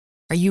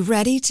Are you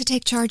ready to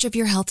take charge of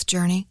your health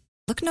journey?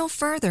 Look no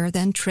further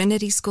than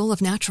Trinity School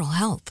of Natural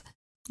Health.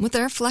 With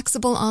their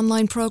flexible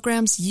online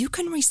programs, you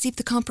can receive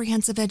the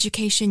comprehensive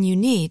education you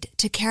need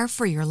to care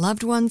for your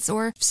loved ones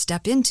or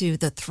step into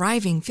the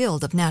thriving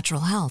field of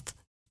natural health.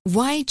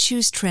 Why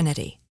choose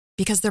Trinity?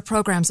 Because their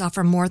programs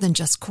offer more than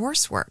just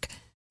coursework.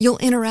 You'll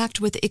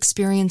interact with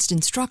experienced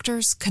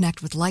instructors,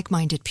 connect with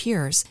like-minded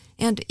peers,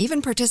 and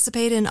even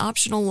participate in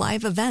optional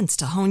live events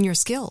to hone your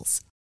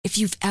skills. If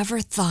you've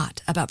ever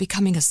thought about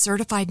becoming a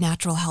certified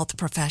natural health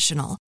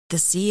professional, the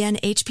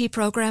CNHP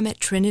program at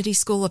Trinity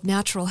School of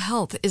Natural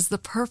Health is the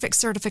perfect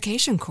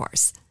certification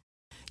course.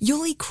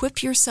 You'll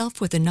equip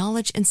yourself with the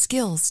knowledge and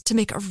skills to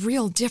make a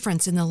real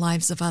difference in the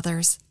lives of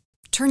others.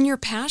 Turn your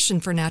passion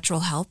for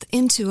natural health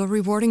into a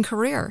rewarding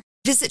career.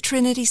 Visit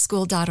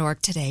trinityschool.org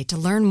today to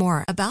learn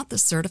more about the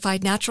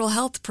Certified Natural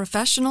Health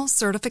Professional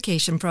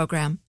Certification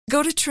Program.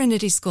 Go to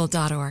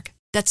trinityschool.org.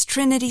 That's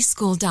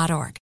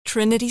trinityschool.org.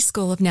 Trinity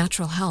School of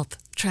Natural Health.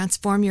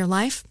 Transform your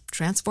life,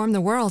 transform the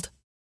world.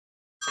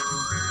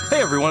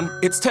 Hey everyone,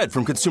 it's Ted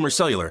from Consumer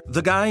Cellular,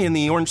 the guy in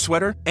the orange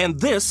sweater, and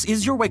this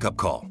is your wake-up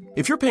call.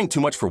 If you're paying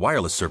too much for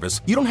wireless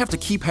service, you don't have to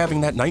keep having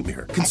that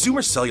nightmare.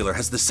 Consumer Cellular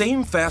has the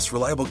same fast,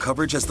 reliable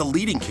coverage as the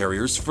leading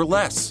carriers for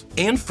less.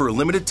 And for a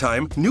limited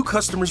time, new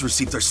customers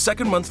receive their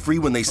second month free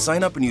when they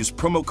sign up and use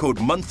promo code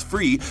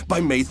MONTHFREE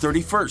by May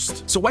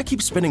 31st. So why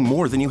keep spending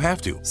more than you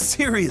have to?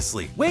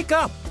 Seriously, wake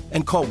up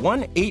and call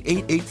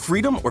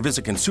 1-888-FREEDOM or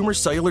visit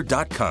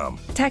consumercellular.com.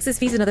 Taxes,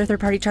 fees, and other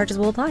third-party charges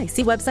will apply.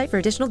 See website for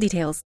additional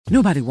details.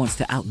 Nobody wants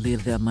to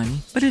outlive their money,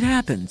 but it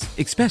happens,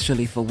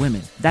 especially for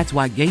women. That's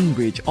why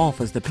Gainbridge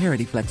offers the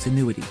Parity Flex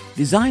annuity,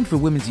 designed for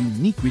women's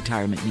unique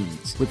retirement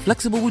needs, with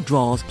flexible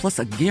withdrawals plus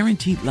a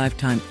guaranteed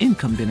lifetime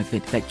income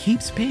benefit that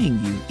keeps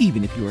paying you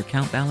even if your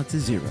account balance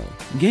is zero.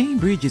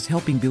 Gainbridge is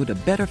helping build a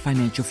better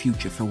financial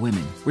future for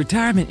women.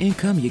 Retirement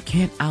income you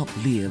can't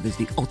outlive is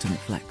the ultimate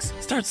flex.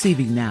 Start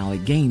saving now at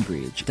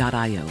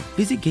Gainbridge.io.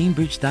 Visit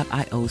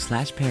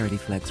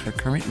Gainbridge.io/ParityFlex for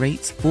current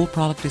rates, full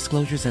product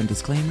disclosures and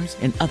disclaimers,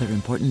 and other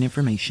important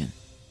information.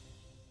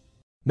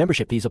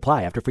 Membership fees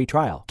apply after free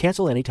trial.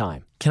 Cancel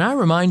anytime. Can I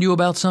remind you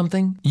about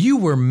something? You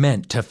were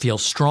meant to feel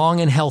strong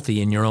and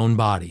healthy in your own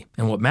body.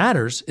 And what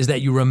matters is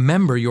that you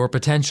remember your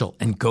potential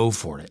and go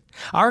for it.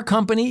 Our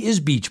company is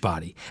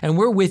Beachbody, and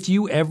we're with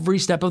you every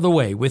step of the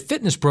way with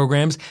fitness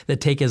programs that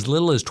take as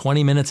little as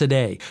 20 minutes a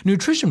day,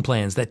 nutrition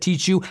plans that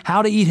teach you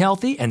how to eat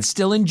healthy and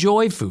still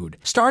enjoy food.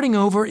 Starting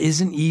over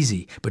isn't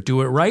easy, but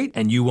do it right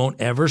and you won't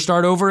ever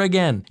start over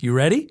again. You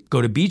ready?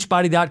 Go to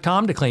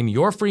beachbody.com to claim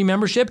your free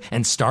membership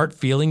and start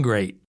feeling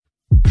great.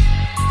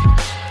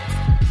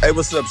 Hey,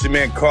 what's up? It's your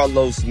man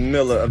Carlos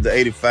Miller of the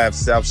 85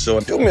 South Show.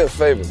 And do me a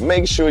favor,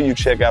 make sure you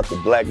check out The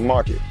Black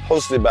Market,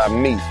 hosted by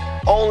me,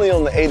 only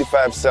on the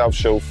 85 South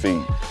Show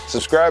feed.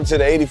 Subscribe to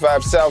the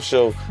 85 South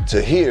Show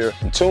to hear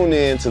and tune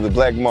in to The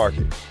Black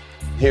Market.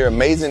 Hear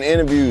amazing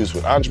interviews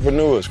with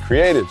entrepreneurs,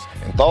 creatives,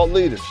 and thought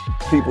leaders,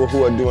 people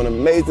who are doing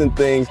amazing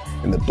things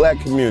in the Black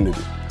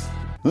community.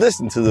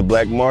 Listen to The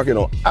Black Market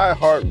on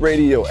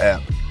iHeartRadio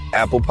app,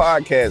 Apple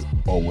Podcasts,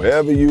 or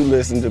wherever you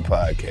listen to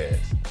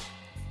podcasts.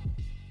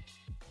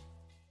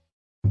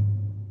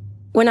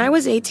 When I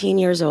was 18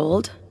 years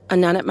old, a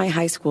nun at my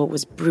high school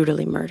was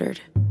brutally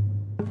murdered.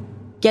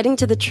 Getting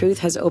to the truth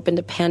has opened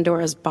a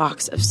Pandora's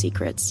box of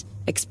secrets,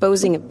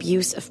 exposing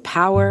abuse of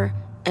power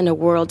and a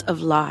world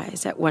of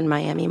lies at one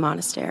Miami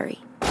monastery.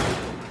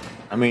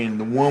 I mean,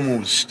 the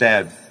woman was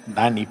stabbed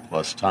 90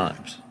 plus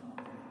times.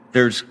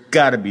 There's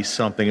got to be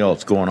something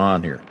else going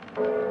on here.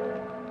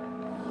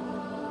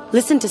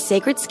 Listen to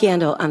Sacred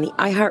Scandal on the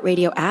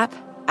iHeartRadio app,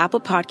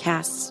 Apple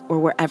Podcasts, or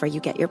wherever you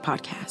get your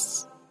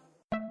podcasts.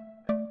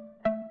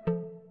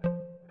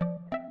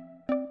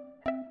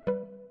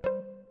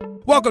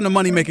 Welcome to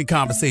Money Making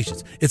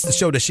Conversations. It's the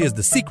show that shares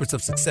the secrets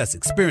of success,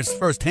 experienced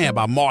firsthand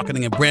by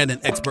marketing and branding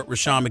expert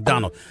Rushion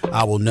McDonald.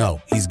 I will know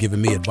he's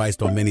given me advice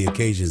on many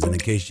occasions, and in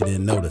case you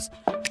didn't notice,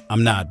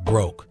 I'm not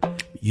broke.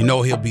 You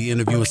know he'll be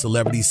interviewing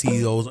celebrity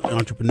CEOs,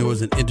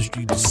 entrepreneurs, and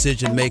industry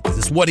decision makers.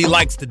 It's what he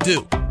likes to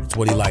do. It's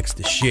what he likes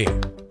to share.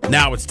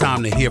 Now it's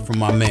time to hear from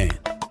my man,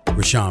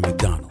 Rushion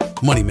McDonald.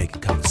 Money Making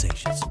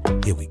Conversations.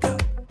 Here we go.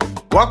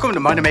 Welcome to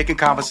Money Making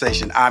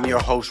Conversation. I'm your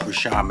host,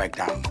 Rushion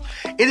McDonald.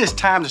 It is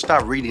time to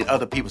start reading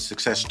other people's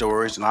success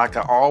stories, and like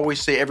I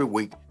always say every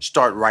week,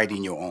 start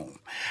writing your own.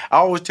 I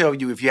always tell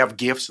you, if you have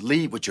gifts,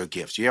 lead with your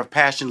gifts. You have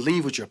passion,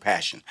 lead with your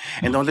passion.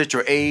 And don't let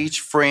your age,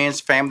 friends,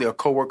 family, or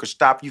coworkers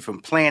stop you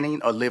from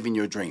planning or living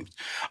your dreams.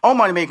 On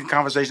Money Making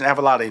Conversation, I have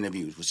a lot of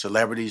interviews with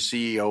celebrities,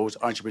 CEOs,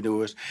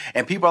 entrepreneurs,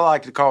 and people I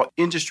like to call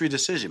industry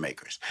decision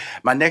makers.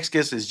 My next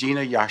guest is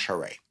Gina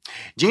Yashere.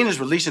 Gina is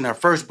releasing her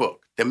first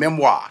book, the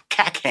memoir,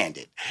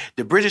 Cack-Handed.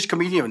 The British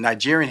comedian of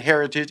Nigerian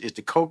heritage is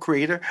the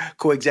co-creator,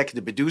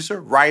 co-executive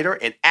producer, writer,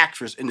 and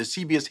actress in the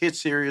CBS hit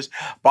series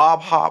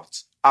Bob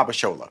Hope's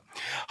Abishola.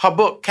 Her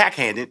book,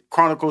 Cack-Handed,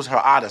 chronicles her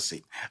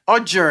odyssey, a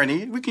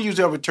journey, we can use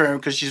the other term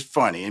because she's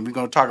funny, and we're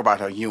going to talk about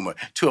her humor,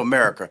 to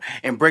America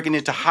and breaking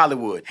into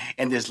Hollywood,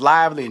 and this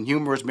lively and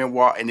humorous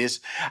memoir, and this,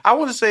 I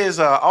want to say, is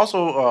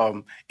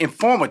also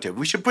informative.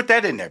 We should put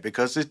that in there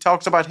because it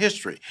talks about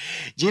history.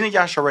 Gina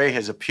Yashere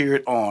has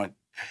appeared on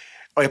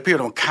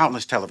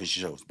countless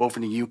television shows, both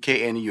in the UK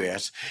and the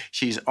US.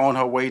 She's on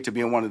her way to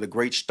being one of the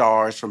great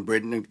stars from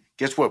Britain. And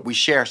guess what? We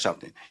share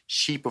something.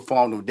 She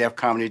performed on Def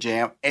Comedy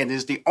Jam and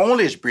is the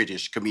only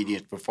British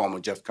comedian to perform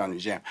on Def Comedy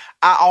Jam.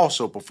 I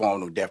also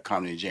performed on Def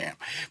Comedy Jam.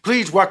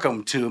 Please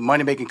welcome to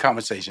Money Making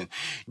Conversation,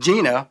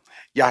 Gina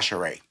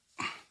Yashere.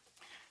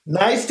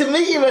 Nice to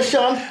meet you,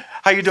 Rashawn.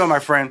 How you doing, my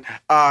friend?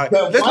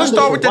 Let's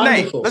start with the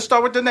name. Let's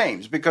start with the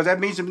names because that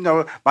means,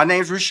 my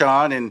name's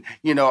Rashawn, and,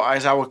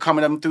 as I was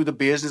coming up through the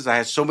business, I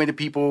had so many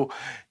people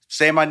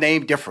saying my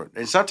name different.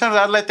 And sometimes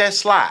I let that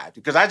slide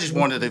because I just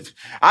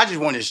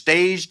wanted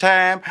stage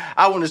time.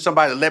 I wanted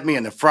somebody to let me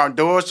in the front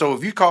door. So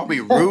if you call me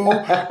Rue,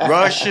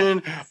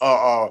 Russian,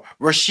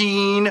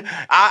 Rasheen,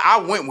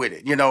 I went with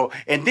it,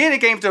 And then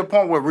it came to a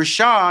point where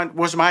Rashawn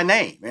was my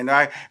name. And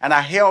I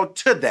held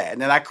to that.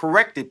 And then I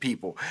corrected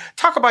people.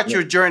 Talk about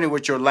your journey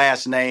with your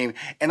last name.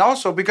 And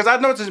also, because I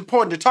know it's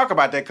important to talk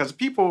about that because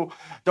people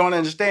don't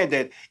understand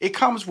that it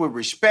comes with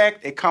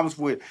respect. It comes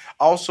with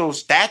also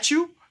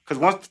statue. Because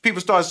once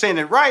people start saying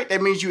it right,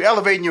 that means you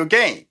elevating your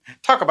game.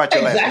 Talk about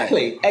your last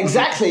name.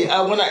 Exactly.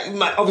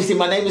 Obviously,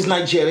 my name is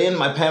Nigerian.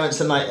 My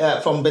parents are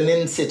from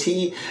Benin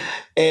City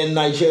in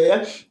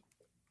Nigeria.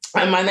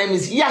 And my name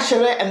is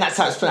Yashere, and that's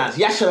how it's pronounced,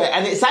 Yashere.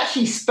 And it's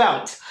actually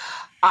spelt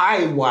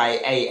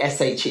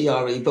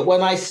Iyashere. But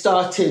when I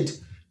started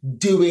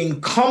doing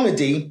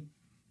comedy,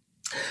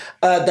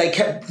 they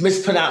kept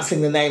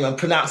mispronouncing the name and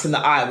pronouncing the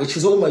I, which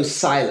is almost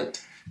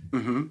silent.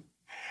 Mm-hmm.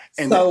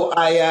 So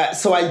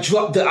I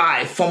dropped the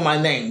I from my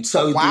name.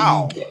 So the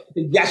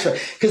Yashere,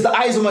 because the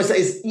I is almost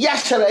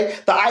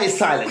Yashere, the I is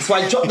silent. So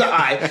I dropped the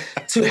I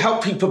to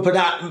help people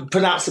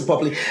pronounce it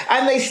properly.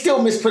 And they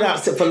still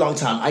mispronounce it for a long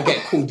time. I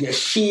get called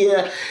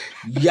Yashir,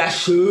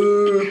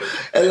 Yashu,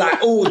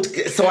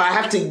 so I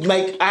have to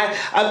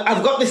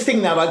I've got this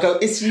thing now. I go,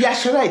 it's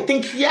Yashere,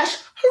 think Yash,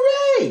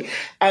 hooray.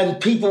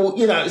 And people,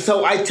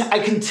 so I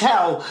can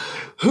tell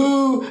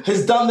who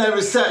has done their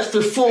research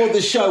before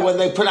the show when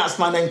they pronounce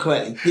my name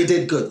correctly. You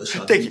did good,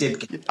 Rashawn. Thank you. Did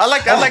good. I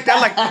like that.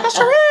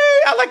 Yashere.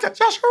 I like that.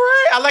 Yashere.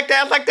 I like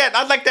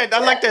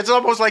that. It's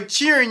almost like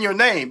cheering your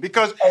name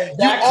because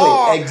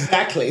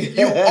Exactly.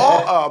 You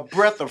are a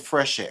breath of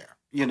fresh air.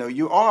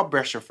 You are a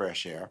breath of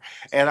fresh air.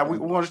 And we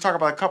want to talk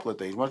about a couple of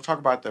things. We want to talk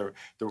about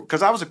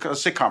because I was a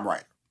sitcom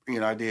writer.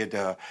 I did,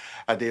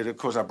 of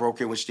course, I broke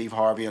in with Steve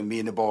Harvey and Me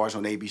and the Boys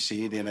on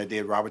ABC. Then I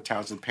did Robert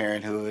Townsend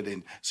Parenthood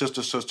and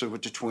Sister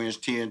with the twins,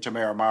 Tia and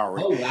Tamara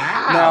Mowry. Oh,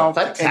 wow.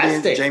 Fantastic.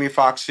 And then Jamie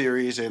Foxx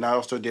series, and I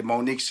also did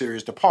Monique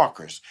series, The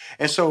Parkers.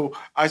 And so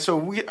I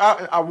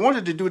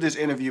wanted to do this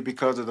interview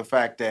because of the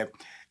fact that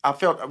I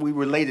felt we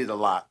related a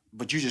lot,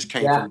 but you just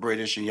came from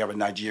British and you have a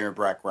Nigerian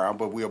background,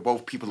 but we are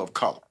both people of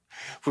color.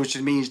 Which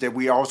means that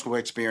we also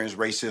experience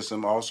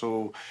racism,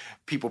 also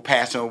people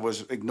passing over,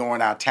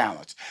 ignoring our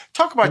talents.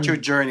 Talk about your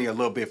journey a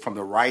little bit from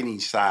the writing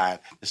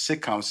side, the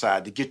sitcom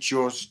side, to get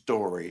your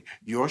story,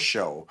 your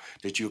show,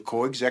 that you're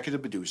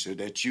co-executive producer,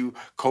 that you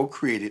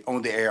co-created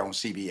on the air on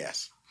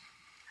CBS.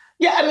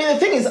 Yeah, the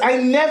thing is, I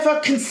never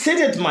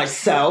considered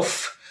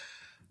myself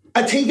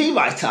a TV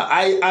writer.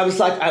 I was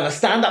like, I'm a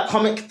stand-up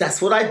comic.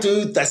 That's what I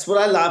do. That's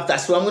what I love.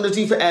 That's what I'm going to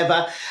do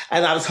forever.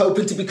 And I was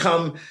hoping to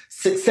become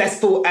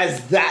successful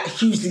as that,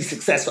 hugely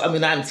successful.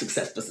 I'm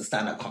successful as a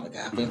stand-up comic. I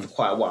have been for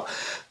quite a while.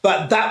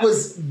 But that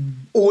was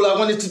all I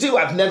wanted to do.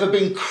 I've never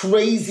been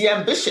crazy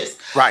ambitious.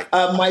 Right.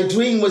 My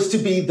dream was to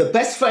be the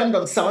best friend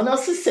on someone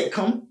else's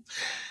sitcom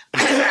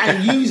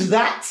and use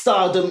that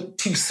stardom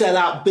to sell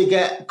out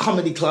bigger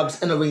comedy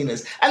clubs and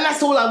arenas. And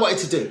that's all I wanted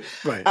to do.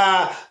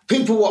 Right.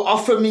 People were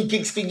offering me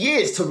gigs for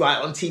years to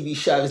write on TV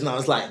shows. And I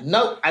was like,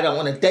 nope, I don't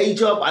want a day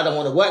job. I don't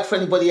want to work for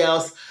anybody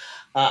else.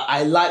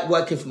 I like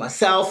working for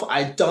myself.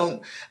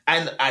 And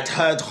I'd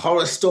heard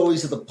horror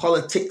stories of the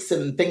politics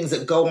and things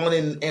that go on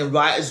in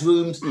writers'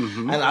 rooms.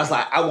 Mm-hmm. And I was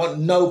like, I want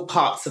no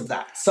parts of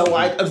that. So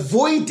I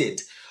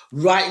avoided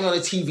writing on a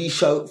TV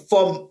show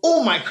from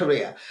all my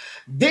career.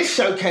 This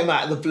show came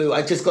out of the blue.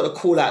 I just got a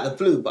call out of the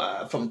blue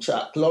from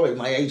Chuck Lorre.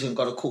 My agent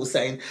got a call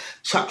saying,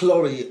 Chuck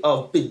Lorre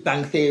of Big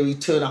Bang Theory,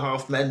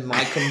 2.5 Men,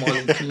 Mike and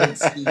Molly,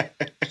 Kaminsky,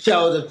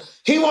 Sheldon.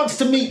 He wants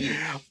to meet you.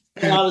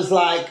 And I was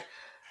like,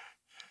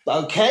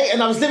 okay.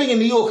 And I was living in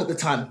New York at the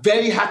time,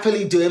 very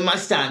happily doing my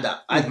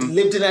stand-up. I'd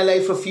lived in LA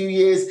for a few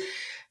years,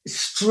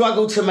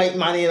 struggled to make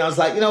money. And I was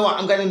like, you know what?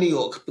 I'm going to New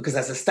York because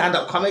as a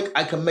stand-up comic,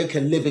 I can make a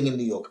living in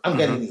New York. I'm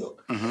going to New York.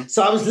 Mm-hmm.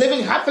 So I was living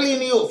happily in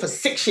New York for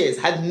 6 years,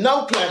 had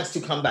no plans to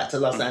come back to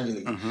Los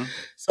Angeles. Mm-hmm.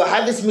 So I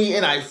had this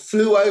meeting. I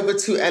flew over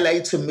to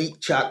LA to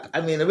meet Chuck.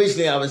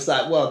 Originally I was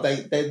like, well,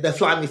 they're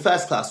flying me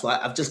first class, right?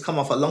 I've just come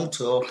off a long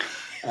tour.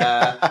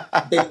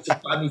 They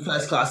just fly me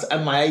first class.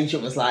 And my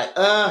agent was like,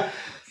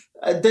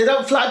 they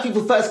don't fly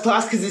people first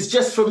class because it's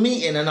just for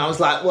meeting. And I was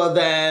like, well,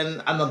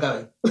 then I'm not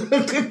going.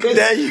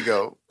 There you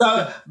go.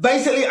 So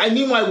basically, I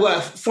knew my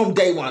worth from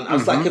day one. I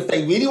was like, if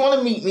they really want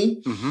to meet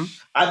me,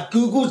 I've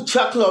Googled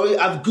Chuck Lorre,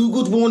 I've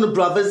Googled Warner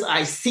Brothers,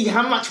 I see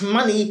how much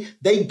money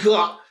they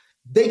got.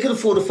 They could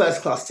afford a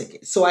first class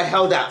ticket. So I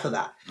held out for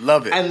that.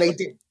 Love it. And they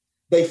did.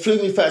 They flew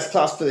me first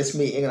class for this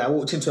meeting, and I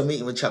walked into a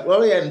meeting with Chuck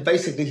Lorre, and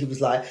basically he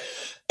was like,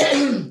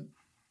 I'm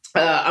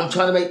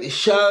trying to make this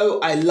show.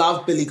 I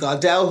love Billy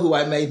Gardell, who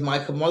I made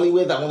Mike and Molly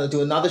with. I want to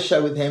do another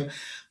show with him.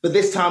 But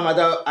this time I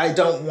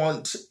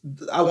want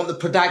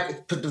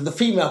the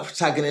female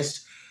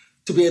protagonist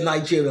to be a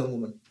Nigerian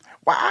woman.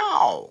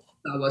 Wow.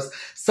 And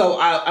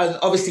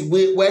obviously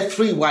we're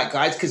three white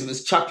guys because it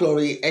was Chuck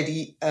Lorre,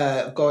 Eddie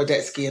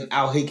Gorodetsky, and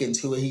Al Higgins,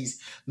 who are his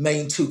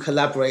main two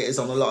collaborators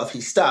on a lot of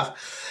his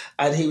stuff.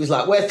 And he was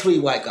like, we're three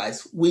white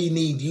guys. We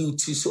need you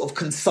to sort of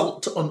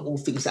consult on all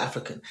things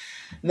African.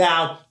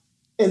 Now,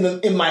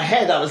 in my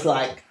head, I was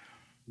like,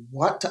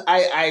 what?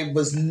 I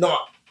was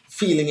not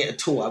feeling it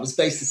at all. I was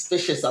very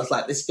suspicious. I was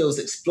like, this feels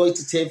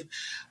exploitative.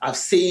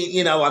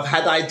 I've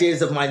had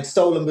ideas of mine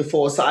stolen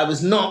before. So I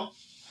was not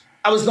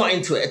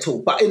into it at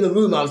all. But in the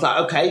room, I was like,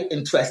 okay,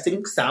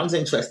 interesting. Sounds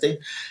interesting.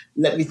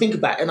 Let me think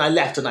about it. And I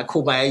left and I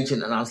called my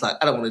agent and I was like,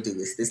 I don't want to do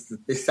this.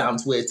 This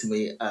sounds weird to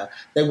me.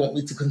 They want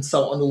me to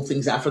consult on all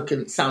things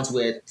African. It sounds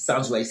weird. It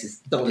sounds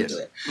racist. Don't want to do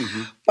it.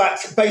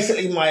 But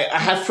basically, I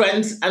have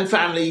friends and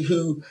family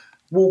who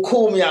will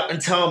call me up and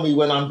tell me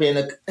when I'm being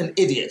an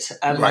idiot.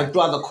 And my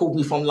brother called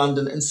me from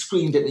London and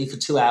screamed at me for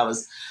 2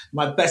 hours.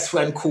 My best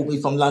friend called me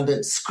from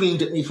London,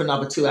 screamed at me for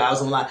another 2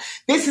 hours. I'm like,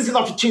 this is an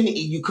opportunity.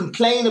 You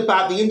complain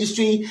about the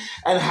industry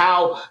and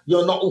how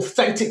you're not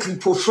authentically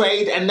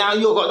portrayed, and now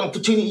you've got an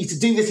opportunity to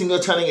do this and you're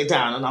turning it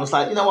down. And I was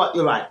like, you know what?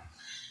 You're right.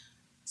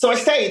 So I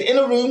stayed in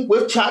a room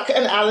with Chuck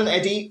and Al and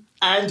Eddie,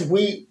 and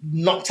we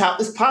knocked out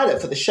this pilot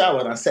for the show.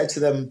 And I said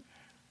to them,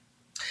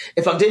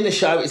 if I'm doing the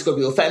show, it's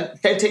going to be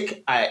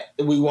authentic.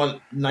 We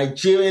want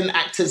Nigerian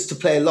actors to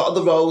play a lot of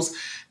the roles,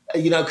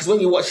 because when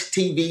you watch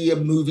TV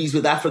and movies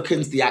with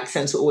Africans, the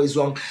accents are always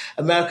wrong.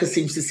 America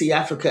seems to see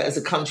Africa as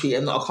a country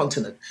and not a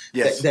continent.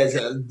 Yes. There's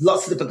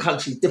lots of different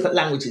countries, different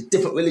languages,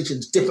 different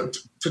religions, different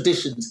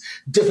traditions,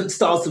 different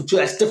styles of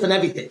dress, different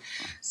everything.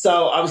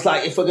 So I was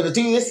like, if we're going to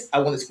do this, I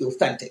want it to be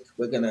authentic.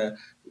 I'm going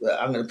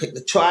to pick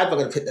the tribe. I'm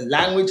going to pick the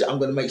language. I'm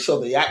going to make sure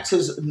the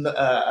actors,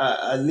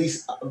 at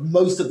least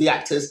most of the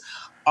actors,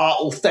 are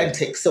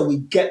authentic, so we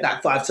get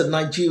that vibe, so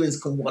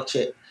Nigerians can watch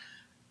it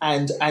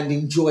and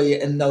enjoy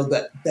it and know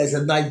that there's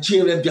a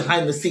Nigerian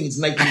behind the scenes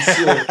making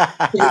sure.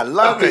 I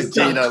love it,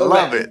 Gina.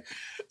 Love it.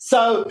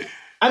 So,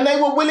 and they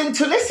were willing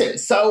to listen.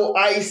 So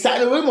I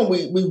sat in a room and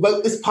we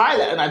wrote this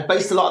pilot, and I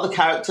based a lot of the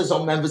characters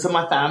on members of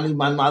my family,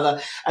 my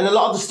mother, and a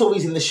lot of the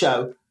stories in the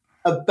show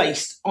are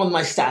based on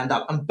my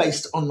stand-up and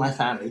based on my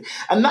family.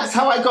 And that's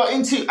how I got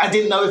into, I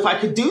didn't know if I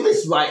could do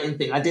this writing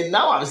thing. I didn't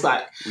know. I was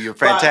like... You're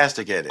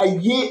fantastic at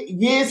it.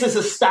 Years as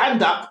a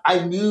stand-up,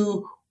 I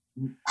knew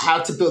how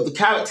to build the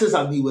characters.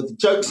 I knew what the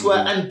jokes were.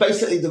 And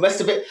basically the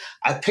rest of it,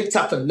 I picked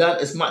up and learned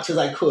as much as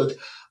I could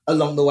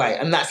along the way.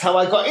 And that's how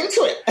I got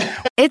into it.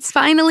 It's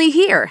finally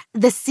here,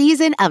 the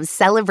season of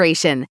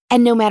celebration.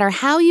 And no matter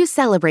how you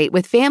celebrate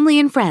with family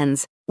and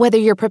friends, whether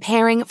you're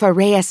preparing for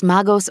Reyes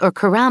Magos or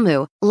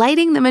Karamu,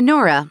 lighting the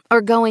menorah,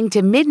 or going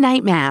to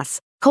midnight mass,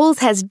 Kohl's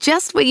has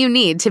just what you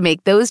need to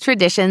make those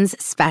traditions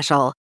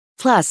special.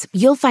 Plus,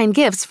 you'll find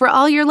gifts for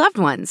all your loved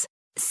ones.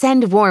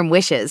 Send warm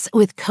wishes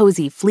with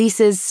cozy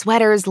fleeces,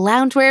 sweaters,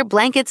 loungewear,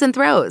 blankets, and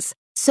throws.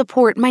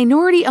 Support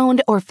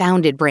minority-owned or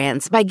founded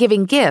brands by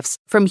giving gifts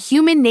from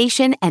Human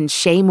Nation and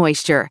Shea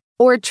Moisture.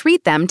 Or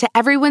treat them to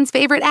everyone's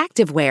favorite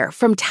activewear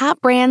from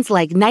top brands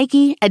like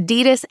Nike,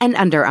 Adidas, and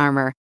Under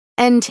Armour.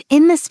 And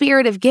in the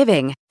spirit of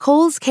giving,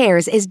 Kohl's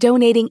Cares is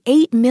donating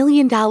 $8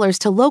 million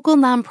to local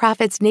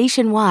nonprofits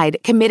nationwide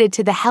committed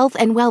to the health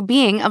and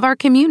well-being of our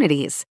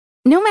communities.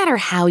 No matter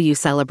how you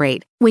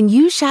celebrate, when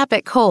you shop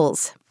at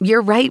Kohl's,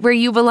 you're right where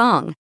you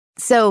belong.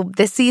 So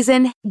this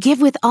season,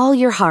 give with all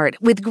your heart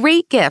with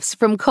great gifts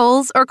from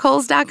Kohl's or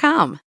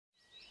Kohls.com.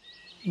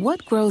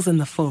 What grows in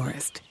the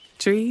forest?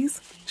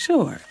 Trees?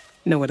 Sure.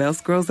 Know what else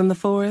grows in the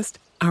forest?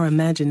 Our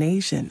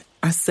imagination,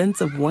 our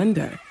sense of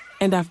wonder.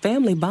 And our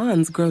family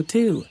bonds grow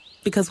too,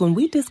 because when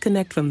we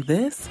disconnect from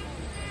this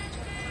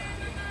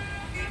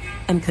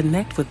and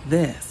connect with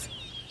this,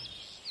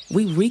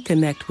 we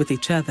reconnect with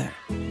each other.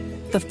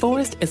 The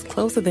forest is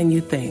closer than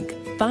you think.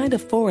 Find a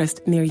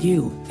forest near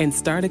you and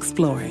start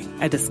exploring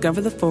at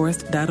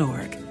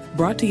discovertheforest.org.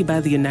 Brought to you by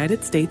the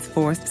United States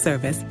Forest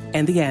Service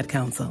and the Ad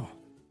Council.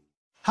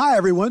 Hi,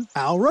 everyone.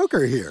 Al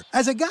Roker here.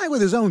 As a guy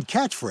with his own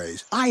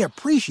catchphrase, I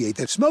appreciate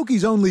that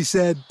Smokey's only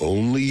said,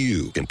 "Only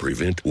you can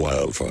prevent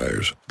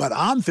wildfires." But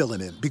I'm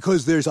filling in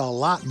because there's a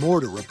lot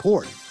more to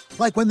report.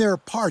 Like when there are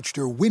parched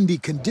or windy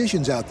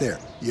conditions out there,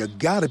 you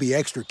gotta be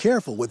extra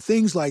careful with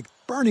things like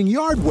burning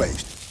yard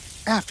waste.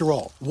 After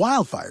all,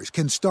 wildfires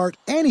can start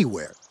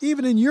anywhere,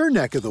 even in your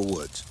neck of the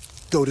woods.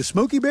 Go to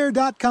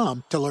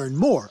SmokeyBear.com to learn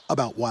more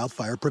about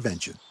wildfire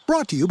prevention.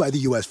 Brought to you by the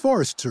U.S.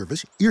 Forest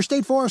Service, your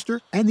state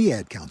forester, and the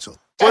Ad Council.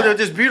 Well, they're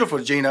just beautiful,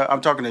 Gina.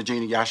 I'm talking to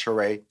Gina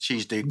Yashere.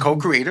 She's the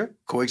co-creator,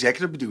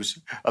 co-executive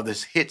producer of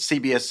this hit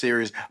CBS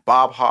series,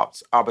 Bob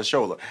Hope's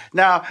Abishola.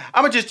 Now,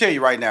 I'm going to just tell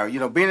you right now,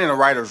 being in a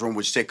writer's room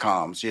with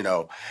sitcoms,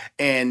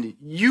 and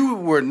you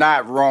were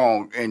not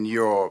wrong in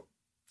your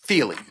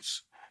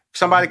feelings.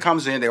 Somebody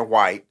comes in, they're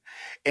white,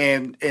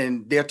 and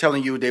they're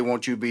telling you they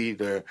want you to be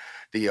the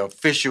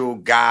official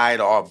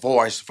guide or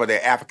voice for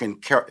their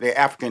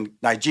African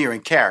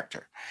Nigerian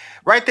character.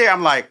 Right there,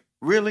 I'm like,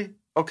 really?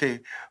 Okay,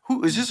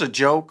 who is this a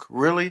joke?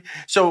 Really?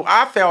 So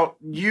I felt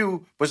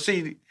but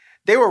see,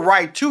 they were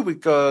right too,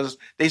 because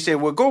they said,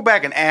 well, go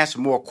back and ask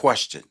more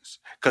questions,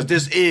 because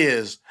this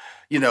is,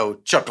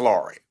 Chuck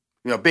Lorre.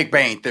 Big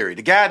Bang Theory.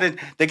 The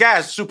guy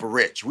is super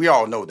rich. We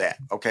all know that,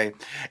 okay?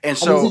 And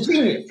so he's a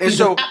genius.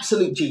 He's an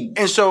absolute genius.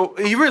 And so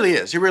he really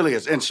is. He really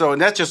is. And so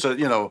that's just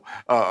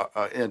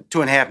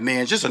 2.5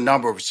 Men, just a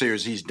number of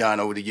series he's done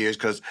over the years,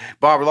 because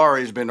Bob Lorre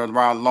has been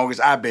around the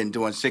longest. I've been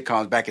doing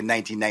sitcoms back in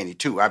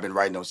 1992. I've been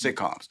writing those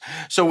sitcoms.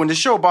 So when the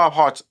show Bob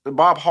Hart's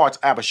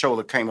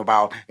Abishola came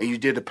about and you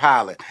did the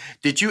pilot,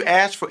 did you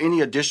ask for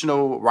any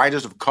additional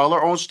writers of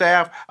color on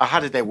staff, or how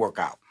did that work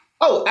out?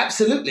 Oh,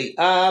 absolutely.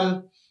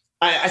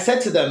 I said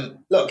to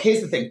them, look,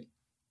 here's the thing.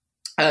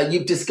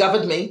 You've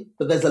discovered me,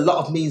 but there's a lot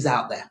of me's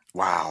out there.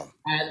 Wow.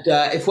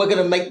 And if we're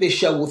going to make this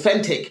show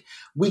authentic,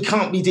 we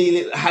can't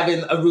be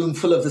having a room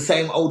full of the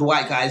same old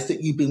white guys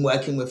that you've been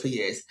working with for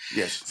years.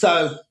 Yes.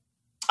 So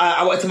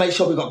I wanted to make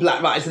sure we got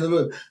black writers in the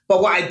room.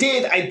 But what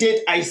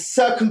I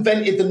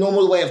circumvented the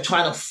normal way of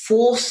trying to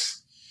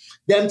force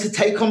them to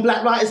take on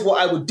black writers.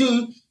 What I would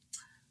do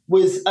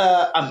was,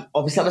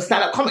 obviously I'm a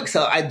stand-up comic,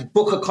 so I'd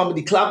book a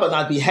comedy club and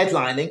I'd be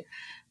headlining.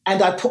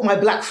 And I put my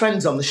black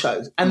friends on the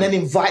shows and then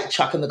invite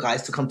Chuck and the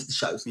guys to come to the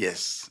shows.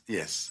 Yes.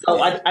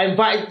 So I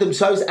invited them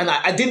shows, and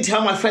I didn't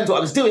tell my friends what I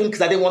was doing because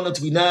I didn't want them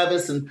to be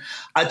nervous. And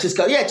I'd just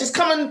go, just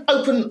come and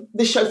open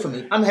this show for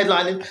me. I'm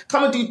headlining.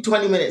 Come and do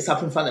 20 minutes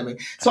up in front of me.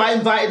 So I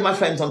invited my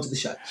friends onto the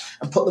show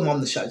and put them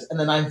on the shows. And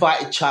then I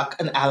invited Chuck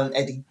and Al and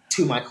Eddie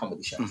to my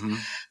comedy shows. Mm-hmm.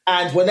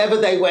 And whenever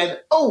they went,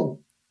 oh,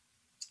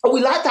 we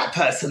like that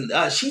person.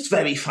 She's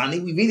very funny.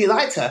 We really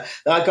liked her.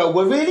 And I go,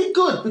 we're really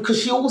good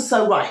because she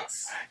also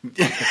writes.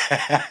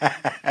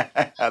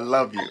 I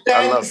love you.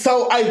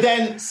 So I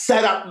then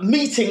set up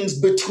meetings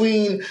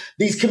between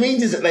these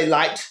comedians that they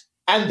liked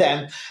and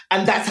them.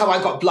 And that's how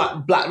I got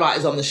black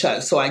writers on the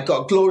show. So I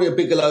got Gloria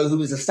Bigelow, who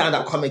was a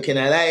stand-up comic in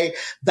LA.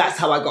 That's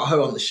how I got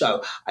her on the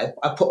show. I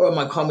put her on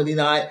my comedy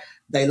night.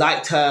 They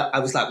liked her. I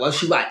was like, well,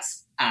 she writes.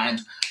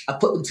 And I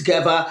put them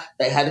together.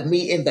 They had a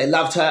meeting. They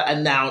loved her.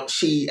 And now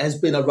she has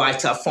been a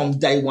writer from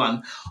day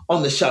one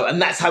on the show.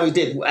 And that's how we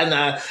did.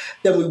 And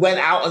then we went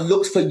out and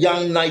looked for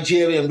young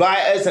Nigerian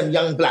writers and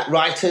young black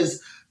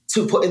writers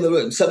to put in the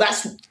room. So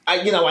that's, I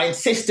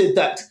insisted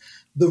that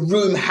the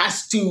room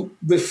has to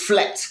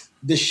reflect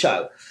the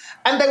show.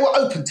 And they were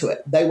open to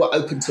it.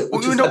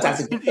 Which is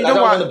fantastic. I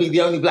don't want to be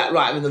the only black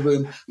writer in the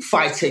room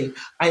fighting.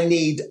 I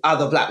need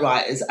other black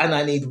writers, and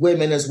I need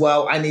women as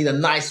well. I need a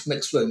nice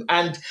mixed room.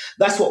 And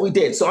that's what we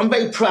did. So I'm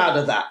very proud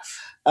of that.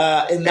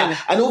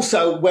 And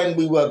also when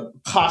we were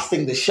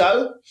casting the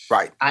show,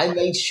 right, I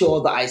made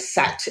sure that I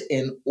sat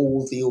in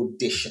all the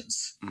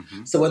auditions.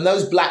 Mm-hmm. So when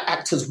those black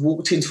actors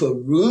walked into a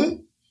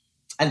room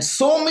and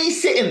saw me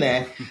sitting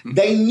there,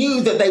 they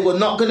knew that they were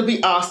not going to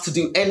be asked to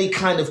do any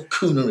kind of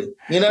coonery.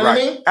 You know what I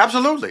mean?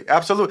 Absolutely.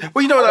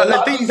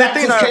 Well, these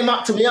actors came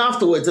up to me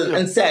afterwards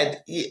and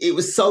said, it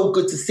was so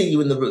good to see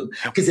you in the room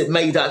because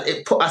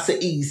it put us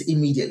at ease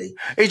immediately.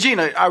 Hey,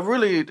 Gina,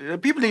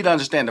 people need to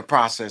understand the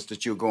process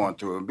that you're going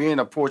through. And being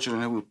a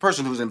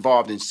person who's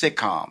involved in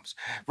sitcoms,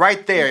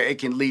 right there, it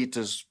can lead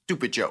to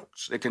stupid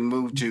jokes. It can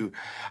move to,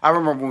 I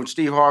remember when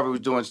Steve Harvey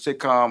was doing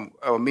sitcom,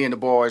 Me and the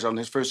Boys on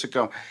his first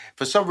sitcom,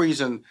 for some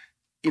reason,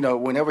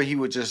 whenever he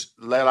would just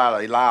let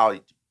out a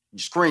loud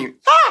scream,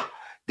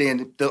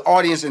 then the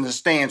audience in the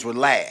stands would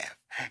laugh.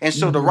 And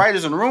so the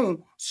writers in the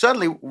room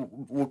suddenly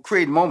would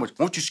create moments.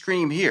 Won't you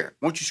scream here?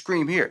 Won't you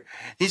scream here?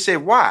 He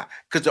said, why?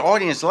 Because the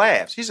audience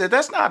laughs. He said,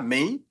 that's not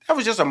me. That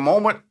was just a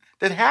moment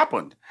that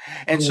happened.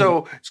 And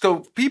so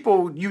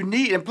people you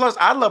need, and plus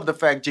I love the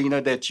fact,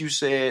 Gina, that you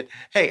said,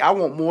 hey, I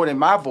want more than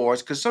my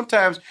voice, because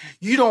sometimes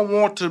you don't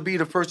want to be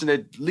the person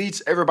that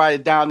leads everybody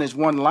down this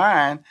one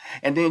line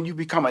and then you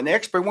become an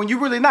expert when you're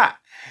really not.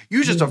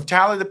 You're just a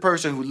talented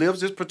person who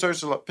lives this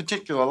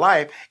particular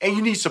life and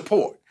you need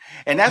support.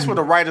 And that's what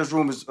the writer's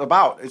room is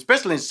about,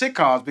 especially in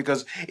sitcoms,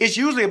 because it's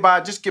usually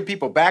about just give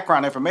people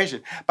background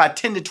information by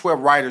 10 to 12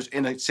 writers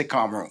in a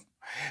sitcom room.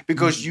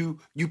 Because you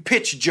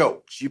pitch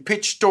jokes, you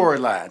pitch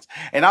storylines.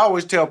 And I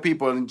always tell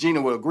people, and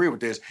Gina will agree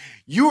with this,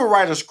 you will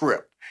write a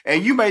script,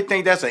 and you may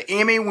think that's an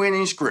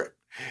Emmy-winning script.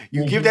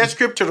 You give that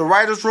script to the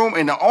writer's room,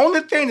 and the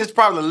only thing that's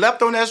probably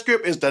left on that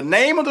script is the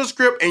name of the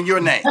script and your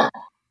name. Am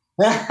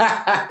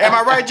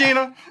I right,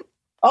 Gina?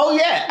 Oh,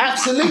 yeah,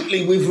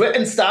 absolutely. We've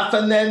written stuff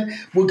and then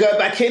we'll go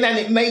back in and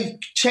it may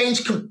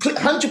change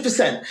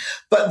 100%.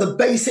 But the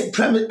basic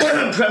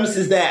premise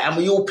is there and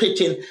we all pitch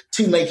in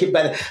to make it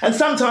better. And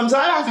sometimes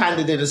I have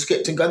handed in a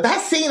script and gone,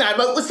 that scene I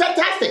wrote was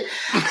fantastic.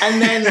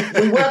 And then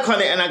we work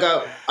on it and I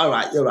go, all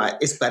right, you're right.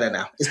 It's better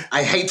now.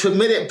 I hate to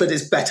admit it, but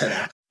it's better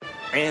now.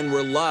 And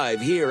we're live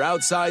here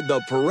outside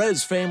the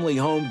Perez family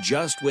home,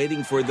 just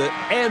waiting for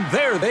And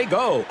there they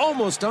go,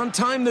 almost on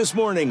time this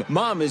morning.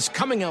 Mom is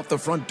coming out the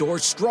front door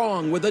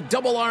strong with a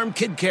double-arm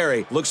kid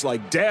carry. Looks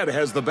like Dad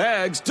has the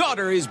bags.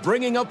 Daughter is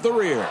bringing up the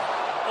rear.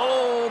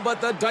 Oh, but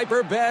the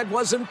diaper bag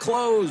wasn't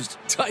closed.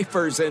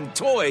 Diapers and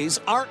toys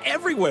are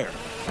everywhere.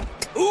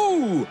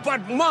 Ooh,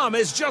 but Mom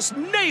has just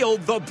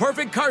nailed the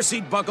perfect car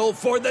seat buckle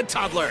for the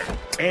toddler.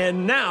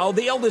 And now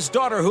the eldest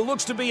daughter, who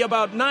looks to be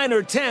about 9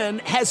 or 10,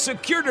 has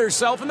secured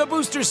herself in the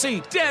booster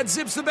seat. Dad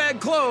zips the bag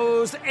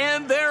closed,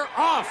 and they're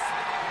off.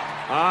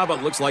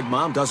 But looks like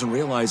Mom doesn't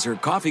realize her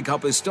coffee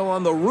cup is still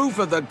on the roof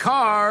of the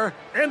car.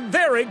 And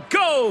there it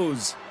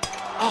goes.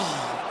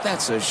 Oh,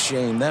 that's a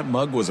shame. That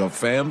mug was a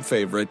fam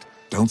favorite.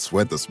 Don't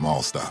sweat the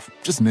small stuff.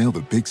 Just nail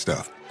the big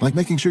stuff. Like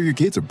making sure your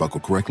kids are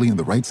buckled correctly in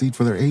the right seat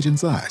for their age and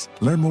size.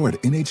 Learn more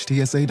at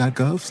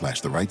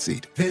nhtsa.gov/the right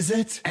seat.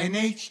 Visit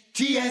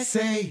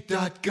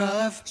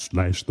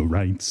nhtsa.gov/the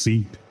right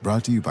seat.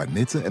 Brought to you by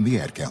NHTSA and the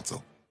Ad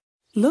Council.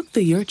 Look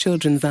through your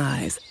children's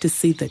eyes to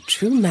see the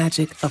true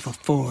magic of a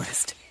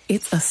forest.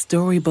 It's a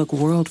storybook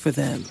world for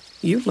them.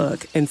 You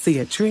look and see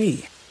a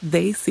tree.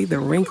 They see the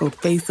wrinkled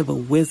face of a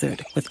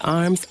wizard with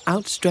arms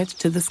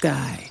outstretched to the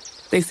sky.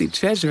 They see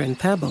treasure in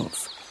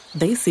pebbles.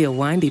 They see a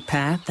windy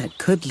path that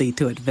could lead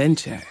to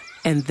adventure.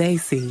 And they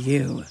see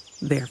you,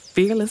 their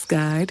fearless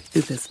guide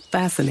through this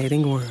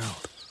fascinating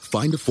world.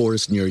 Find a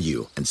forest near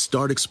you and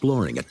start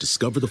exploring at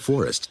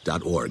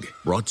discovertheforest.org.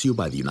 Brought to you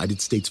by the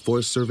United States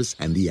Forest Service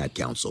and the Ad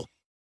Council.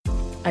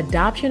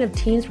 Adoption of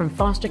teens from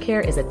foster care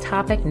is a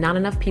topic not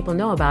enough people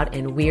know about,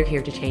 and we're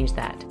here to change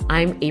that.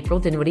 I'm April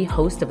Dinwiddie,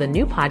 host of the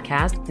new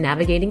podcast,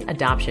 Navigating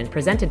Adoption,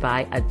 presented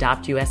by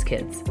Adopt US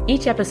Kids.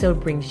 Each episode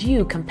brings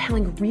you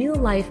compelling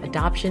real-life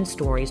adoption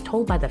stories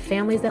told by the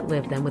families that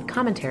live them with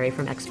commentary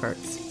from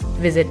experts.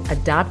 Visit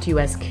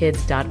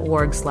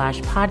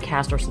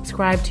adoptuskids.org/podcast or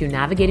subscribe to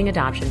Navigating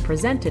Adoption,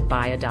 presented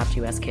by Adopt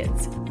US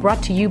Kids.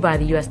 Brought to you by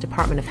the U.S.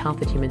 Department of Health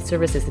and Human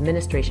Services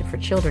Administration for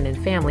Children and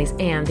Families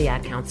and the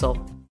Ad Council.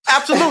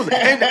 Absolutely.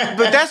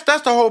 But that's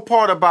the whole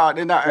part about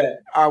it.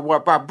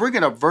 By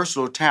bringing a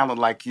versatile talent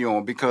like you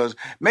on, because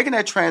making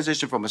that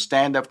transition from a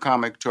stand-up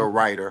comic to a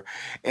writer,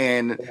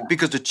 and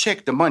because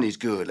the money's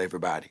good,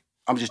 everybody.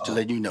 I'm just to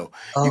let you know.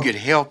 You get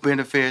health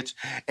benefits.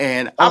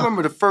 And I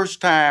remember the first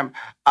time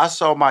I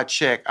saw my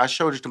check, I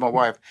showed it to my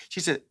wife. She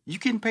said, "You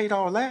getting paid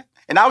all that?"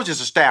 And I was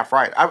just a staff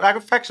writer.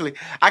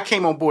 I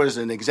came on board as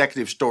an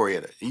executive story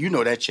editor. You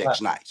know that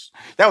check's nice.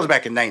 That was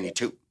back in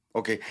 92.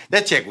 Okay,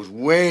 that check was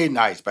way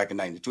nice back in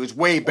 92. It's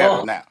way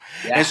better now.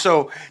 Yeah. And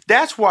so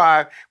that's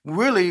why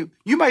really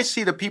you might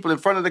see the people in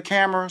front of the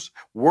cameras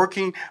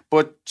working,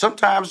 but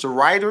sometimes the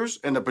writers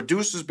and the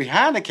producers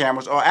behind the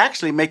cameras are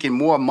actually making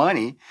more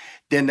money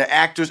than the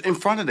actors in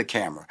front of the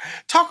camera.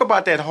 Talk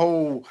about that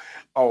whole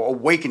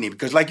awakening,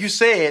 because like you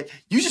said,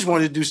 you just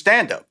wanted to do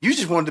stand-up. You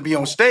just wanted to be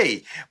on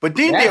stage. But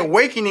then the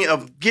awakening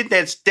of getting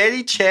that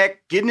steady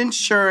check, getting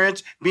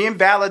insurance, being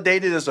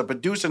validated as a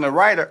producer and a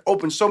writer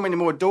opens so many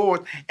more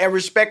doors and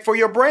respect for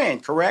your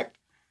brand, correct?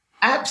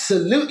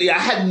 Absolutely. I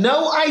had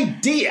no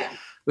idea.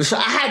 I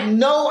had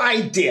no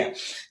idea.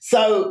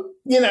 So,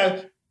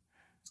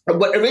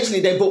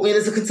 originally they brought me in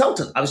as a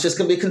consultant. I was just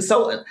going to be a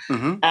consultant.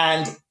 Mm-hmm.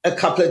 And a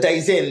couple of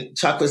days in,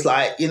 Chuck was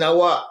like, you know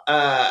what?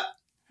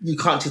 You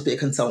can't just be a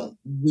consultant.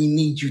 We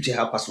need you to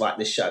help us write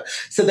this show.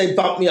 So they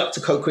bumped me up to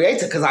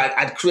co-creator because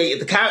I'd created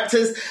the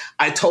characters.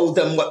 I told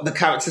them what the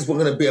characters were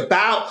going to be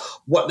about,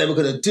 what they were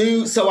going to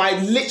do. So I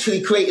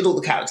literally created all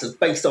the characters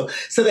based on,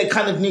 so they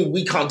kind of knew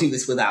we can't do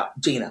this without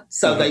Gina.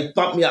 So they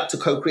bumped me up to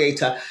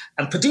co-creator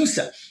and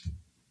producer.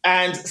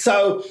 And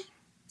so,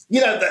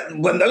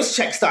 when those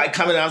checks started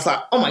coming, I was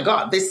like, oh my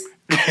God, these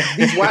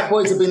white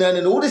boys have been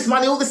earning all this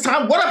money all this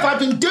time. What have I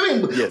been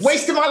doing? Yes.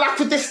 Wasting my life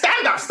with this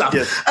stand-up stuff.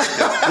 Yes.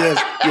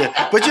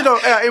 But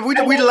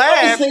we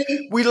laugh,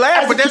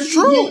 but that's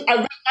true. I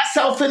wrote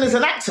myself in as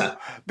an actor.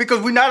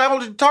 Because we're not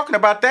only talking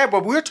about that,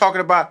 but we're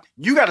talking about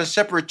you got a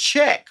separate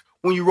check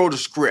when you wrote a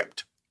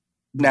script.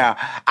 Now,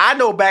 I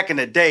know back in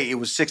the day it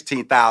was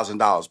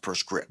 $16,000 per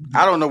script.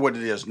 I don't know what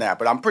it is now,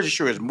 but I'm pretty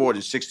sure it's more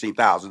than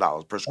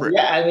 $16,000 per script.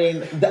 Yeah, I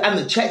mean, and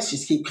the checks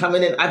just keep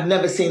coming in. I've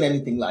never seen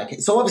anything like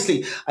it. So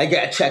obviously, I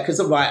get a check as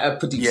a writer,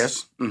 producer.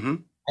 Yes. Mm-hmm.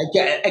 I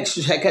get an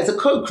extra check as a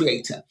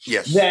co-creator.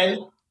 Yes.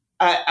 Then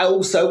I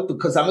also,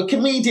 because I'm a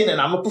comedian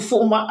and I'm a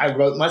performer, I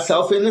wrote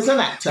myself in as an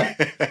actor.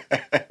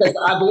 Because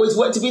I've always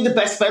wanted to be the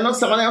best friend on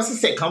someone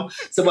else's sitcom.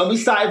 So when we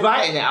started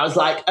writing it, I was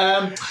like,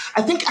 I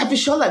think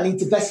Abishola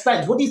needs a best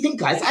friend. What do you think,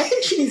 guys? I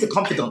think she needs a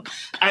confidant.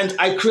 And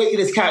I created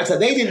this character.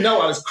 They didn't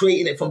know I was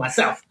creating it for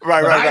myself.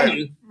 Right. So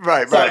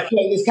I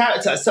created this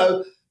character.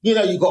 So, you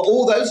got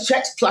all those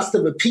checks plus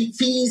the repeat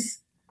fees,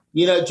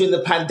 during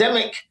the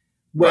pandemic.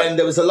 when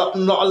there was not a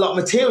lot of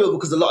material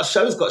because a lot of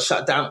shows got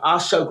shut down. Our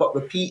show got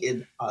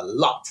repeated a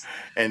lot.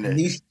 And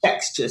these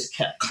checks just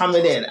kept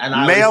coming in. And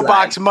I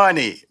mailbox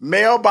money.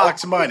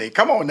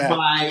 Come on now.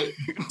 My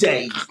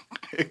days.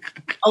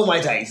 Oh,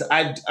 my days.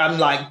 I'm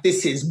like,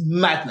 this is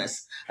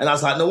madness. And I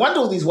was like, no wonder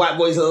all these white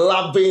boys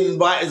love being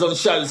writers on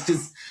shows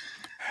because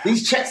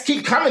these checks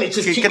keep coming. It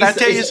just keeps. Can I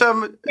tell you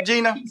something,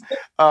 Gina?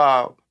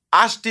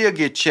 I still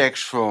get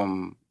checks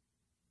from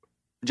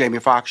Jamie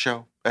Foxx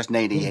show. That's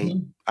 98. Mm-hmm.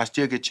 I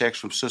still get checks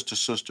from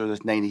Sister.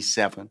 That's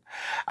 97.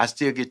 I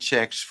still get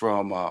checks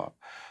from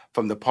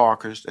the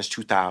Parkers. That's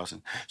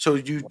 2000. So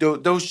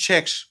those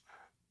checks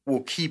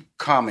will keep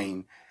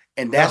coming.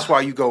 And that's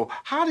why you go,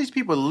 how are these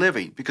people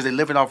living? Because they're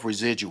living off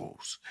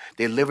residuals.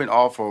 They're living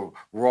off of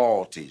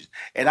royalties.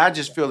 And I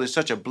just feel it's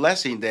such a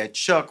blessing that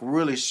Chuck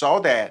really saw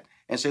that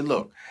and said,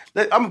 look,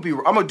 I'm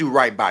gonna do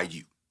right by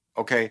you.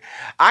 Okay?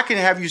 I can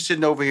have you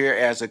sitting over here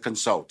as a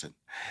consultant.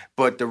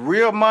 But the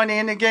real money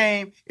in the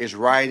game is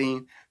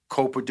writing,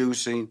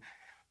 co-producing,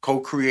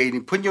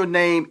 co-creating, putting your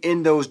name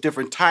in those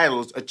different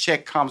titles. A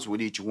check comes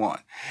with each one.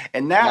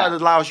 And now it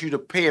allows you to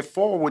pay it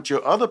forward with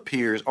your other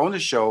peers on the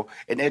show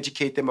and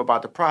educate them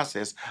about the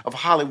process of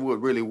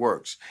Hollywood really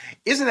works.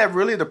 Isn't that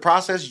really the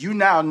process? You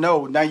now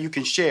know, now you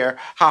can share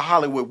how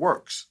Hollywood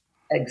works.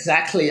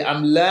 Exactly.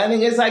 I'm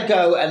learning as I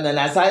go. And then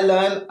as I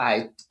learn,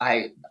 I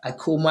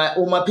call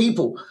all my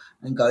people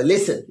and go,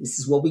 listen, this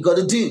is what we got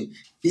to do.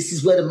 This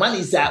is where the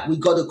money's at. We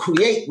got to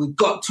create. We've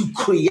got to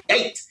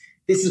create.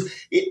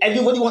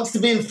 Everybody wants to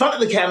be in front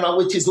of the camera,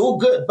 which is all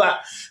good, but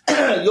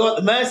you're at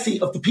the mercy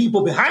of the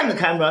people behind the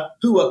camera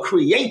who are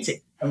creating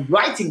and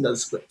writing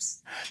those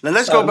scripts. Now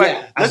let's go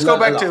back.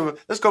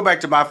 Let's go back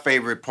to my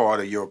favorite part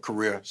of your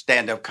career,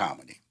 stand-up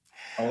comedy.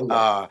 Oh,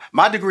 yeah.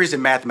 My degree is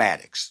in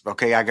mathematics.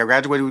 Okay, I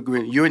graduated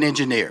with you're an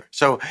engineer.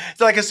 So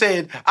like I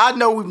said, I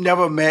know we've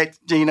never met,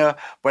 Gina,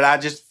 but I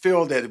just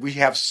feel that we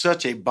have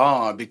such a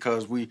bond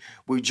because we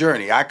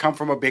journey. I come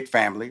from a big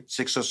family,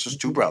 6 sisters,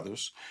 2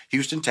 brothers,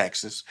 Houston,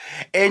 Texas.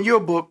 And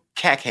your book,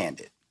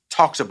 Cack-Handed,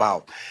 talks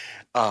about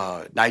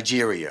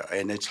Nigeria,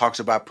 and it talks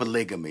about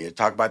polygamy. It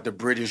talks about the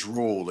British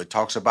rule. It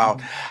talks about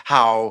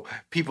how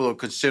people are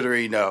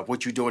considering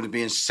what you're doing as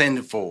being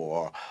sinful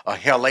or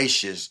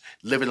hellacious,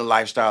 living a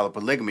lifestyle of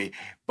polygamy.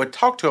 But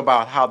talk to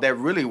about how that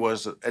really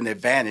was an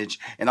advantage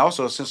and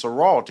also a sense of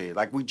royalty.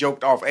 Like we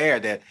joked off air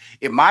that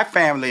if my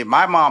family,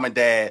 my mom and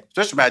dad,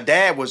 especially my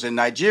dad was in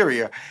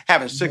Nigeria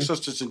having 6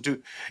 sisters and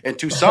two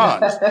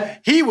sons,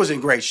 he was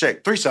in great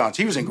shape. 3 sons,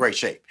 he was in great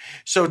shape.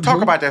 So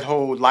talk about that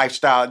whole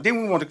lifestyle.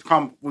 Then we want to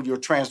come with your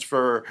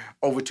transfer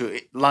over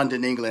to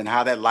London, England,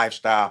 how that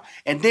lifestyle.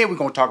 And then we're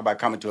going to talk about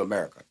coming to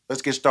America.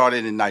 Let's get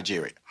started in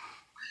Nigeria.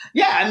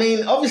 Yeah, I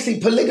mean, obviously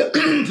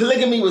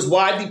polygamy was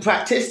widely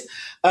practiced.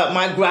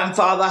 My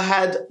grandfather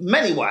had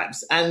many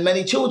wives and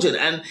many children,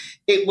 and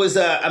it was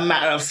a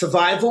matter of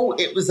survival.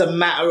 It was a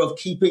matter of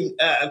keeping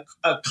a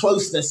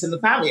closeness in the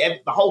family.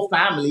 The whole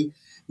family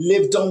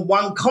lived on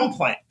one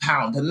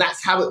compound, and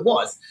that's how it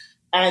was.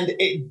 And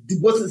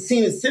it wasn't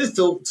seen as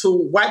sinful till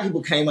white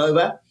people came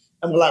over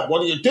and were like,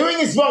 what you're doing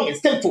is wrong.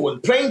 It's sinful.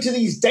 And praying to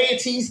these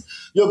deities,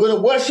 you're going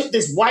to worship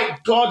this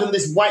white God and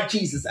this white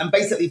Jesus, and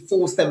basically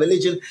force their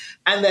religion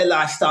and their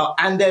lifestyle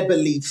and their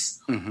beliefs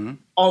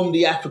on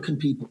the African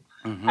people.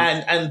 Mm-hmm.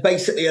 And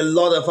basically a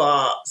lot of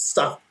our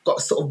stuff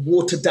got sort of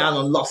watered down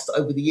and lost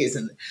over the years.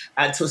 And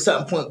to a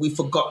certain point, we've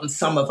forgotten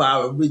some of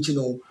our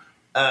original,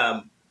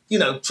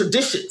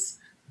 traditions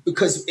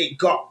because it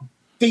got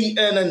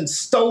beaten and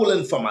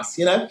stolen from us,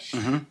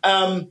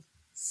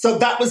 So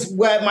that was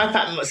where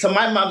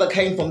my mother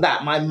came from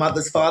that. My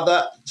mother's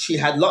father, she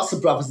had lots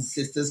of brothers and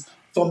sisters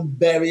from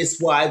various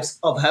wives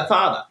of her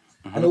father.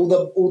 Mm-hmm. And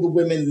all the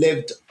women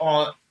lived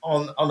on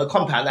a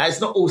compound. Now,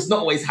 it's not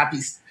always happy,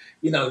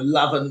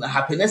 love and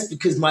happiness,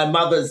 because my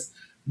mother's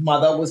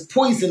mother was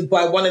poisoned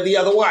by one of the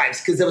other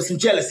wives because there was some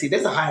jealousy.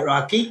 There's a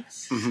hierarchy.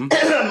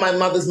 Mm-hmm. My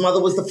mother's mother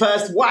was the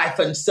first wife,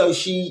 and so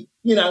she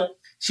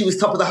was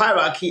top of the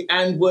hierarchy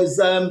and was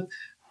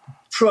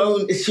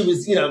prone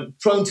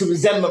to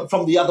resentment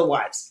from the other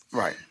wives.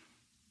 Right.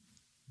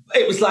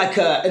 It was like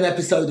an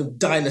episode of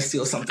Dynasty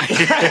or something.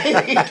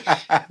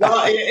 It's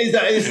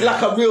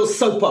like a real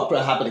soap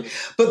opera happening.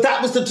 But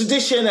that was the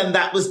tradition, and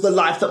that was the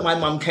life that my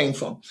mum came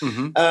from.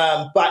 Mm-hmm.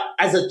 But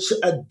as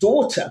a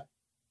daughter,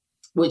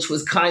 which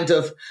was kind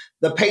of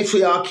the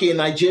patriarchy in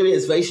Nigeria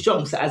is very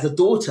strong. So as a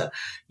daughter,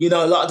 a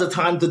lot of the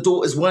time the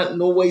daughters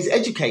weren't always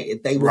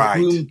educated. They were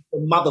groomed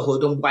for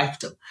motherhood and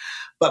wifedom.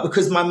 But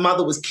because my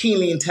mother was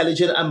keenly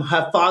intelligent and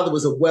her father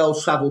was a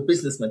well-traveled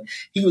businessman,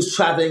 he was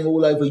traveling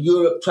all over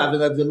Europe,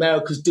 traveling over the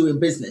Americas, doing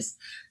business.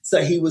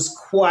 So he was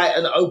quite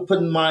an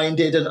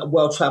open-minded and a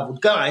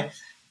well-traveled guy.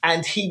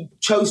 And he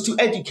chose to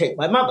educate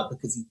my mother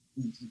because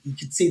he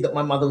could see that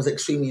my mother was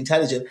extremely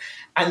intelligent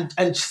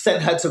and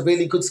sent her to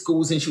really good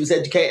schools, and she was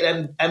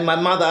educated. And my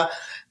mother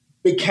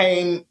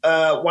became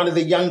one of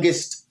the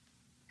youngest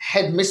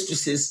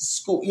headmistresses,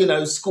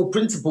 school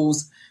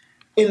principals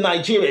in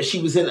Nigeria.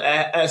 She was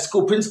a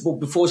school principal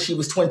before she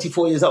was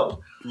 24 years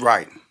old.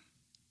 Right.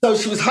 So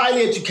she was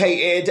highly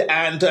educated,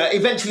 and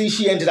eventually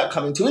she ended up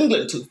coming to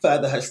England to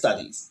further her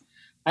studies.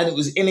 And it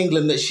was in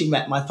England that she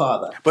met my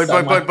father.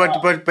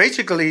 But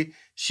basically,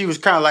 she was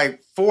kind of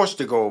like forced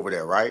to go over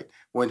there, right?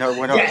 When she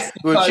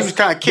was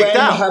kind of kicked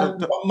out.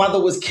 Her mother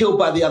was killed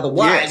by the other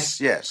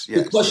wives. Yes.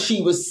 Because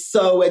she was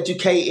so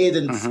educated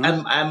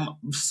and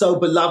so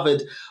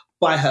beloved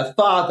by her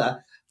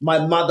father.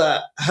 My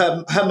mother,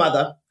 her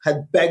mother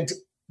had begged,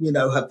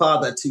 her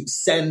father to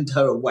send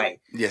her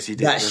away. Yes, he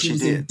did. That she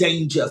was in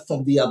danger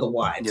from the other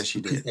wives. Yes, she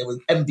did. Because they were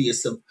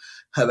envious of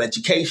her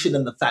education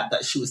and the fact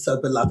that she was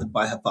so beloved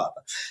by her father.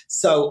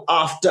 So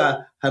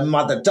after her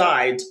mother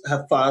died,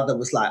 her father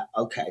was like,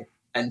 okay,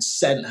 and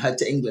sent her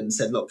to England and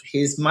said, look,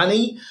 here's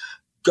money.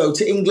 Go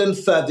to England,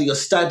 further your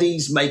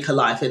studies, make a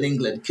life in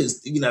England.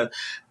 Because,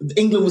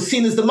 England was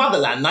seen as the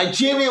motherland.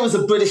 Nigeria was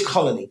a British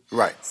colony.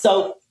 Right.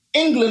 So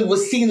England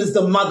was seen as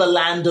the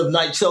motherland of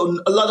Nigeria. So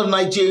a lot of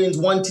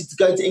Nigerians wanted to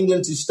go to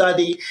England to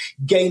study,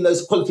 gain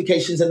those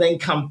qualifications, and then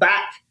come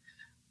back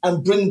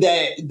and bring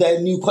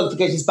their new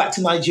qualifications back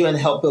to Nigeria and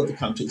help build the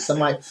country. So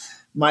my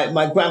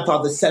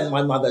grandfather sent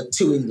my mother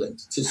to England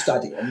to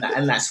study,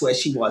 and that's where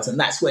she was, and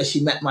that's where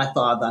she met my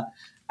father,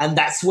 and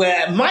that's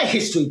where my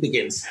history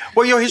begins.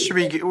 Well, your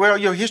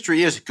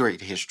history is great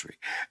history.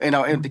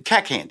 And the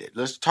Cack-Handed.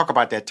 Let's talk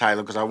about that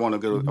title because I want to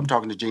go. I'm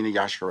talking to Gina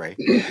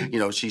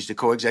Yashere. She's the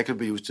co-executive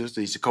producer,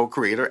 she's the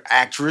co-creator,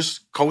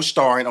 actress,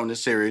 co-starring on the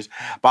series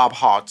Bob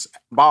Hart's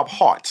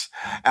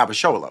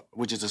Abishola,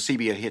 which is a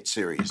CBS hit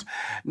series.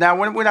 Now,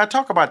 when I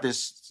talk about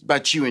this,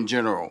 about you in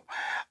general,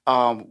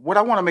 what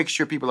I want to make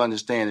sure people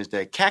understand is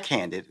that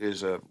Cack-Handed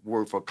is a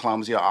word for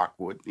clumsy or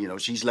awkward.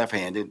 She's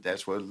left-handed.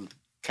 That's what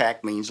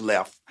cack means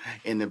left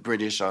in the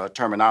British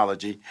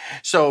terminology.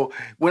 So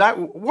what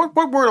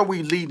word are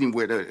we leading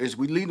with? Is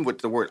we leading with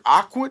the word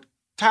awkward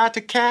tied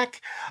to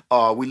cack? Or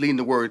are we leading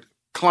the word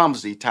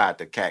clumsy tied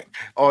to cack?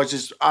 Or is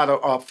this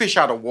fish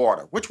out of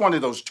water? Which one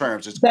of those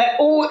terms is?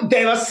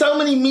 There are so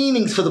many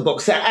meanings for the book.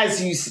 So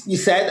as you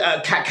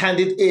said,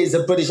 cack-handed is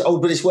a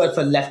old British word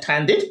for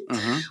left-handed.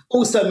 Mm-hmm.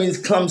 Also means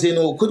clumsy and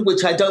awkward,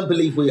 which I don't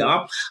believe we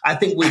are. I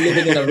think we're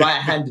living in a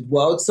right-handed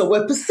world, so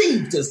we're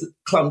perceived as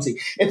clumsy.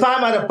 If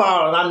I'm at a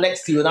bar and I'm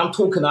next to you and I'm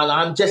talking and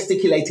I'm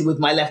gesticulating with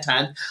my left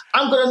hand,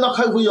 I'm going to knock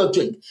over your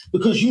drink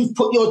because you've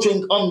put your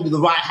drink on the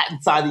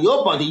right-hand side of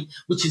your body,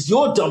 which is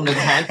your dominant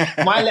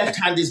hand. My left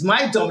hand is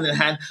my dominant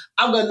hand.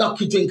 I'm going to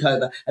knock your drink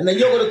over. And then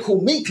you're going to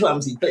call me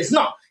clumsy, but it's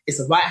not. It's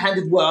a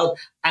right-handed world,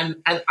 and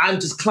I'm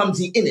just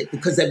clumsy in it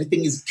because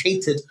everything is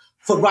catered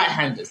for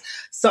right-handers.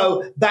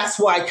 So that's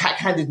why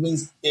cack-handed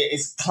means it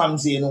is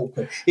clumsy and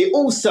awkward. It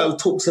also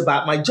talks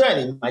about my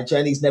journey. My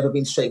journey's never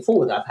been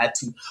straightforward. I've had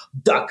to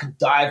duck and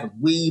dive and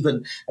weave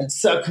and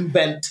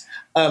circumvent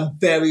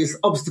various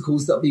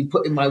obstacles that have been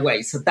put in my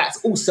way. So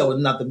that's also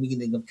another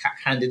meaning of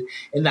cack-handed,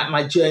 in that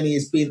my journey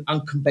has been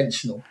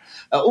unconventional.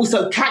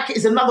 Also, cack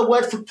is another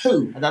word for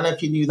poo. I don't know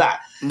if you knew that.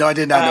 No, I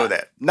did not know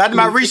that. Not in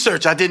my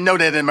research. I didn't know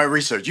that in my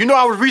research.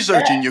 I was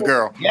researching you,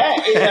 girl.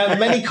 Yeah, in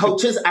many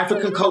cultures,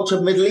 African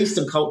culture, Middle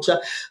Eastern culture,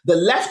 the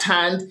left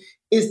hand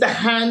is the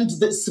hand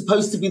that's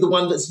supposed to be the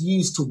one that's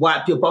used to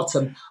wipe your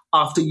bottom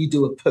after you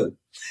do a poo.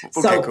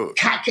 So cool.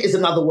 Cack is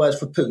another word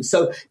for poo.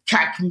 So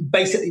cack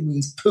basically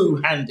means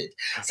poo-handed.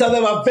 So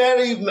there are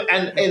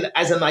and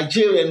as a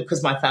Nigerian,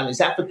 because my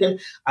family's African,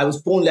 I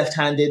was born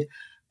left-handed.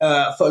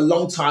 For a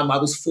long time, I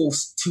was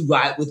forced to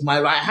write with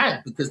my right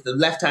hand because the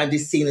left hand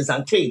is seen as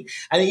unclean.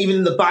 And even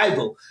in the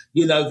Bible,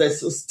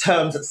 there's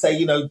terms that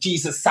say,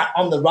 Jesus sat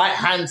on the right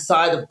hand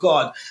side of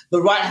God.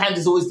 The right hand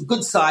is always the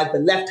good side. The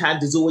left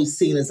hand is always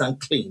seen as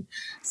unclean.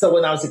 So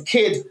when I was a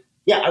kid,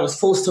 I was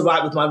forced to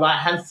write with my right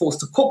hand,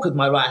 forced to cook with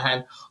my right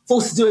hand,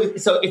 forced to do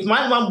it. So if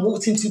my mum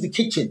walked into the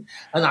kitchen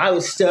and I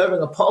was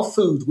stirring a pot of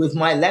food with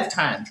my left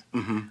hand,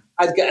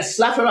 I'd get a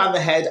slap around the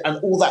head and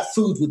all that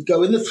food would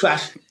go in the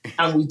trash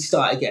and we'd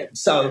start again.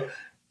 So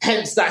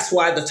hence, that's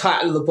why the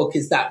title of the book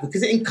is that,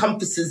 because it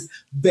encompasses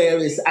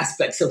various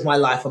aspects of my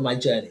life and my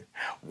journey.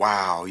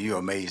 Wow, you're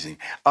amazing.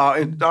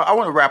 I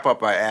want to wrap up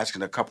by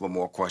asking a couple of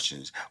more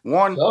questions.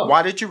 One,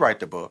 Why did you write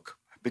the book?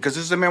 Because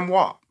it's a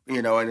memoir,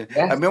 and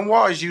a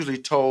memoir is usually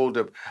told,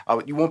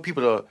 you want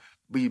people to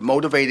be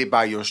motivated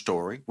by your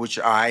story, which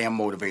I am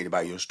motivated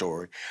by your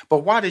story. But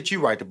why did you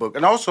write the book?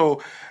 And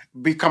also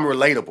become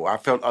relatable. I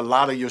felt a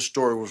lot of your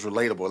story was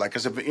relatable. Like,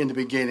 because in the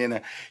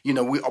beginning,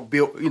 we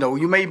built,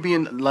 you may be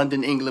in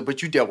London, England,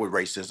 but you dealt with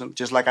racism,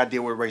 just like I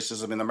deal with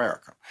racism in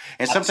America.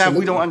 And sometimes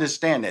we don't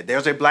understand that.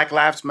 There's a Black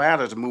Lives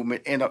Matter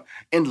movement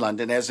in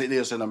London as it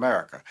is in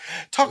America.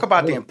 Talk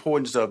about the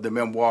importance of the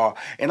memoir,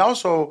 and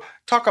also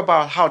talk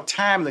about how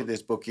timely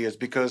this book is,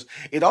 because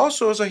it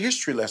also is a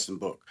history lesson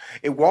book.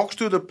 It walks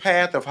through the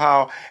path of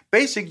how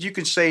you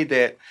can say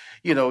that,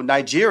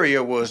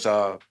 Nigeria was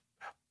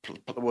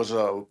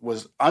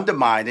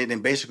undermined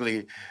and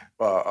basically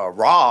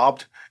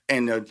robbed,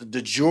 and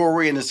the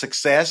jewelry and the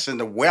success and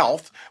the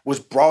wealth was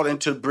brought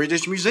into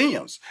British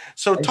museums.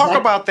 So talk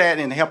about that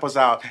and help us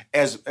out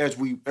as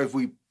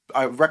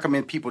I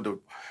recommend people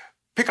to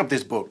pick up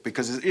this book,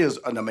 because it is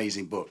an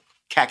amazing book,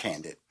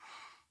 Cack-Handed.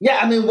 Yeah,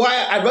 I mean,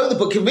 why I wrote the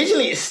book,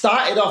 originally it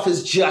started off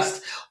as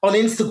just on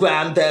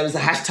Instagram, there was a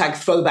hashtag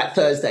Throwback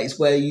Thursdays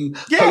where you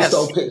post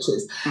old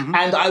pictures. Mm-hmm.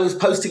 And I was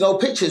posting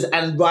old pictures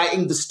and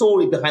writing the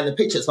story behind the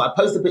picture. So I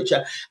post the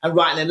picture and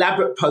write an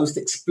elaborate post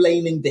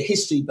explaining the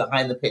history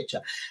behind the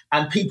picture.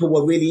 And people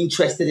were really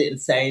interested in it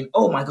and saying,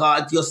 oh my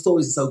God, your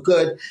stories are so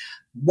good.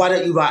 Why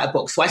don't you write a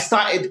book? So I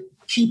started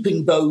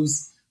keeping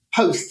those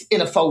posts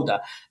in a folder.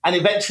 And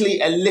eventually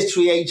a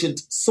literary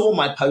agent saw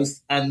my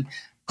post and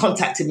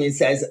contacted me and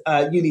says,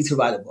 you need to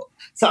write a book.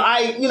 So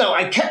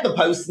I kept the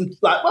post and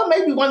like, well,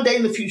 maybe one day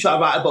in the future I'll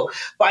write a book,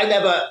 but I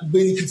never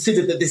really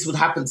considered that this would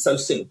happen so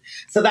soon.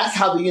 So that's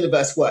how the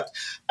universe worked.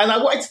 And I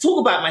wanted to talk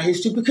about my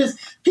history because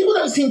people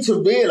don't seem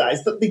to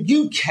realize that the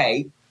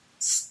UK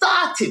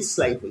started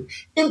slavery.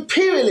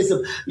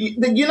 Imperialism.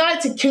 The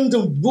United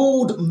Kingdom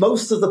ruled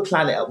most of the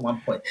planet at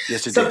one point.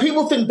 Yes, it so did.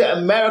 People think that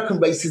American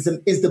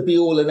racism is the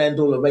be-all and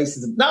end-all of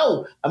racism.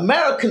 No,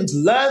 Americans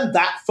learned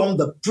that from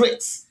the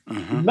Brits.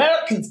 Mm-hmm.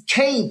 Americans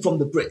came from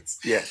the Brits.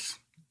 Yes.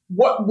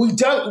 You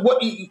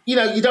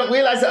don't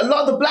realize that a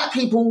lot of the black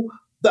people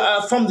that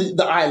are from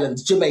the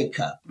islands,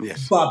 Jamaica,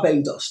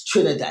 Barbados,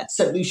 Trinidad,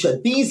 St. Lucia,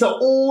 these are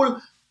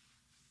all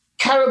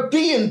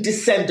Caribbean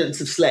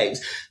descendants of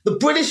slaves. The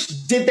British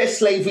did their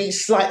slavery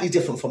slightly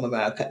different from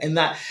America in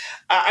that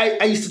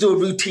I used to do a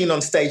routine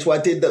on stage where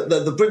I did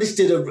the British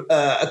did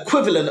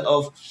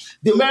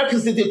the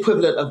Americans did the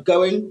equivalent of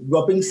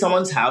robbing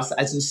someone's house,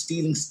 as in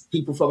stealing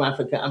people from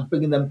Africa and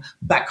bringing them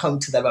back home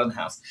to their own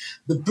house.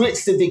 The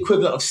Brits did the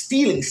equivalent of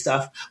stealing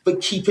stuff, but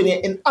keeping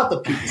it in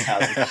other people's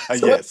houses.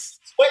 So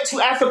went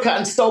to Africa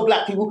and stole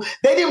black people.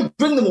 They didn't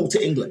bring them all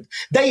to England.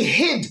 They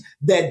hid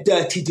their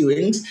dirty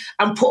doings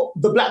and put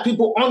the black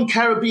people on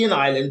Caribbean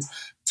islands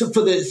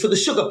for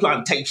the sugar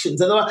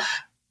plantations and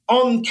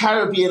on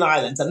Caribbean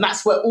islands. And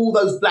that's where all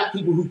those black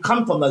people who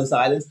come from those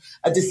islands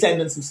are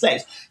descendants of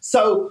slaves.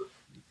 So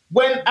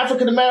when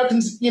African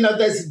Americans,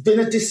 there's been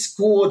a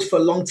discord for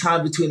a long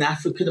time between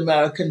African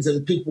Americans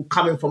and people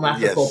coming from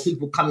Africa or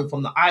people coming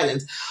from the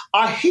islands.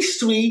 Our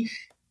history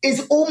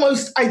is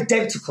almost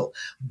identical.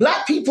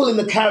 Black people in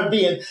the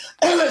Caribbean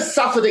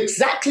suffered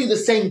exactly the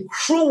same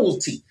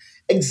cruelty,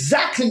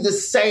 exactly the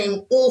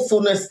same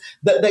awfulness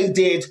that they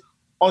did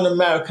on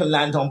American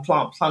land, on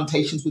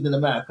plantations within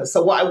America.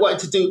 So what I wanted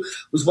to do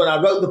was when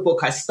I wrote the book,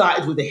 I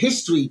started with the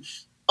history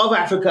of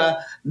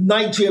Africa,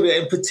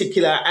 Nigeria in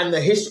particular, and the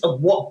history of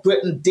what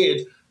Britain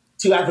did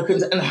to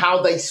Africans and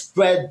how they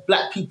spread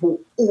black people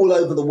all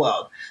over the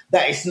world.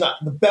 That it's not,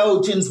 the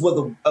Belgians were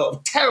the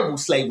terrible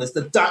slavers,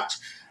 the Dutch,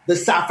 the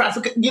South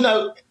African,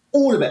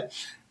 all of it.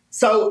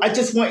 So I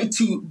just wanted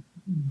to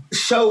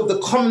show the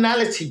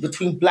commonality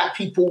between black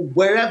people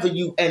wherever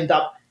you end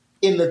up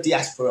in the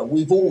diaspora.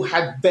 We've all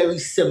had very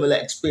similar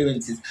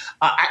experiences.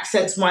 Our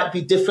accents might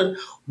be different.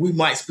 We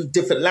might speak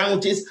different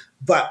languages,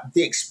 but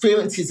the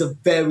experiences are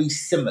very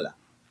similar.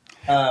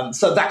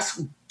 So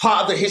that's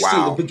part of the history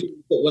of the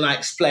beginning when I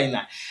explain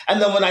that.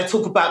 And then when I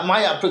talk about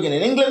my upbringing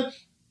in England,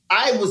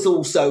 I was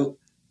also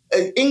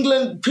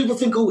England, people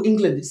think,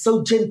 England, it's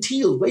so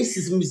genteel.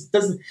 Racism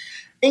doesn't...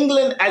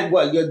 England, and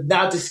well, you're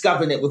now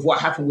discovering it with what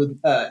happened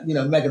with,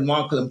 Meghan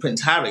Markle and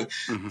Prince Harry.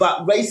 Mm-hmm.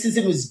 But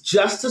racism is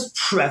just as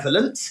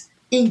prevalent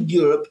in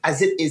Europe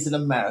as it is in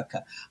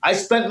America. I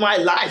spent my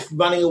life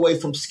running away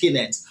from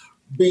skinheads,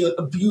 being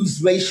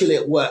abused racially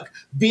at work,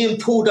 being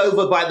pulled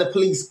over by the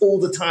police all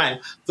the time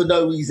for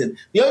no reason.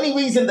 The only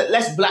reason that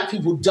less black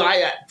people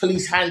die at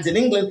police hands in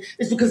England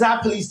is because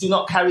our police do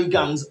not carry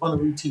guns on a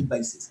routine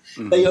basis.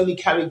 Mm-hmm. They only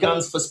carry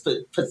guns for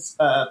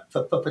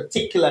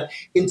particular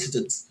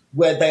incidents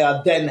where they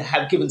are then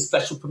have given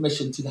special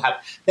permission to have.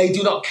 They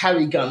do not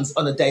carry guns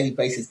on a daily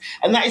basis.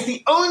 And that is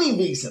the only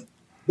reason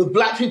the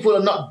black people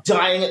are not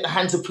dying at the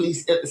hands of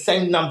police at the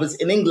same numbers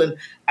in England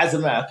as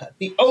America.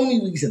 The only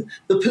reason.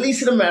 The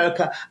police in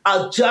America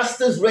are just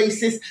as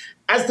racist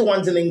as the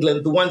ones in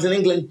England. The ones in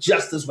England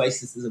just as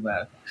racist as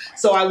America.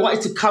 So I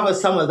wanted to cover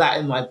some of that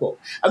in my book.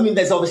 I mean,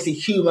 there's obviously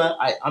humor.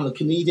 I'm a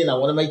comedian. I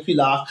want to make you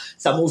laugh.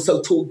 So I'm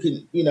also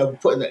talking,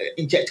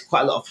 injecting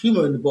quite a lot of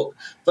humor in the book.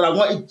 But I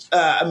wanted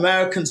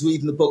Americans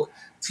reading the book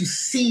to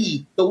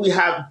see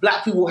that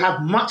black people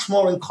have much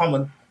more in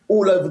common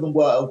all over the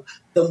world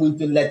than we've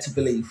been led to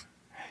believe.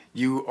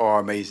 You are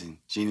amazing.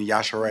 Gina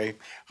Yashere,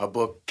 her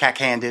book,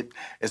 Cack-Handed,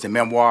 is a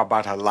memoir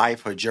about her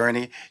life, her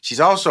journey.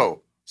 She's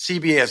also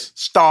CBS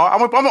star.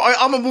 I'm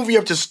gonna move you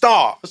up to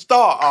star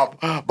of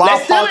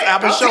Bob Fonk's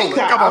Apple Show.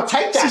 I'll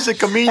take that. She's a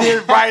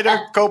comedian,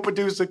 writer,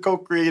 co-producer,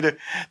 co-creator.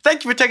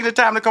 Thank you for taking the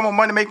time to come on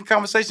Money Making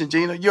Conversation,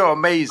 Gina. You're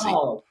amazing.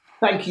 Oh,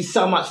 thank you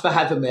so much for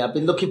having me. I've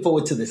been looking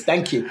forward to this.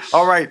 Thank you.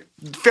 All right.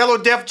 Fellow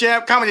Def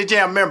Jam, Comedy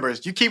Jam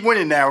members, you keep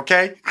winning now,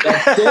 okay?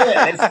 Let's do it.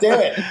 Let's do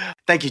it.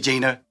 Thank you,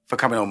 Gina, for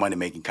coming on Money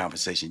Making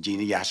Conversation.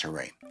 Gina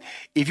Yashere.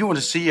 If you want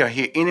to see or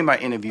hear any of my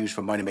interviews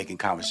for Money Making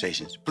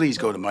Conversations, please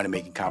go to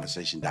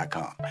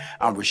moneymakingconversation.com.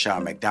 I'm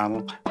Rushion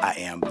McDonald. I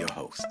am your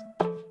host.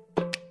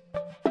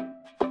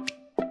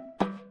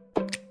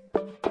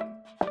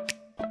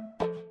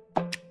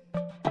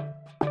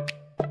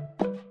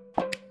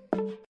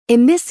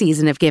 In this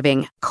season of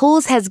giving,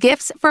 Kohl's has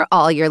gifts for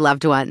all your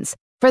loved ones.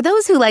 For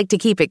those who like to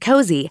keep it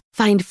cozy,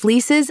 find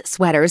fleeces,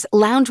 sweaters,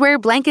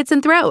 loungewear, blankets,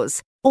 and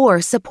throws.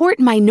 Or support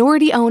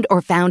minority-owned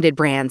or founded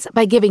brands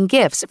by giving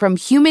gifts from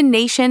Human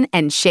Nation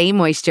and Shea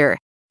Moisture.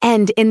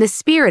 And in the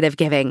spirit of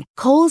giving,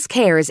 Kohl's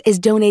Cares is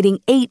donating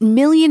 $8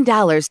 million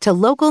to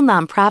local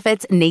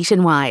nonprofits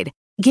nationwide.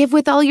 Give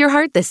with all your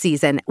heart this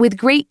season with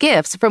great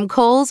gifts from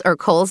Kohl's or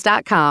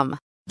Kohls.com.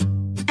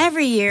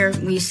 Every year,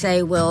 we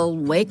say we'll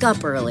wake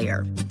up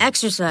earlier,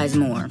 exercise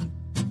more,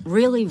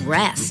 really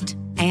rest,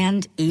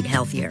 and eat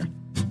healthier.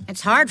 It's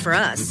hard for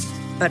us,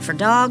 but for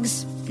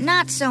dogs,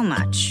 not so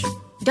much.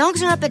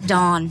 Dogs are up at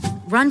dawn,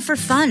 run for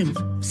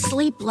fun,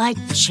 sleep like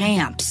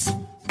champs,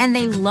 and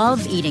they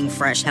love eating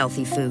fresh,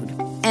 healthy food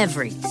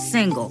every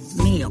single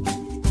meal.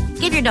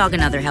 Give your dog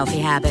another healthy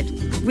habit.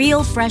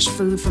 Real fresh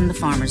food from the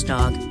Farmer's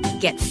Dog.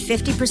 Get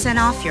 50%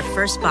 off your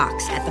first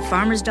box at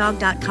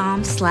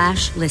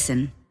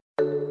thefarmersdog.com/listen.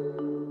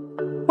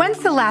 When's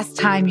the last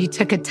time you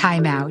took a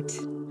time out?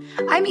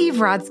 I'm Eve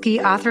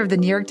Rodsky, author of the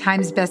New York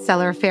Times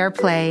bestseller Fair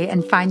Play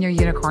and Find Your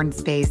Unicorn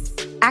Space,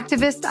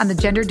 activist on the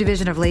Gender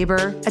Division of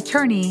Labor,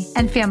 attorney,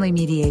 and family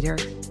mediator.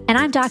 And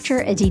I'm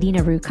Dr. Aditi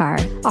Narukar,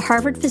 a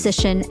Harvard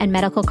physician and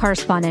medical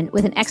correspondent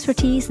with an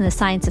expertise in the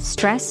science of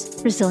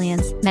stress,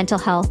 resilience, mental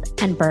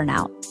health, and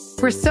burnout.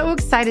 We're so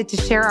excited to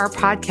share our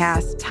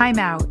podcast, Time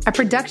Out, a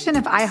production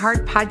of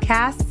iHeart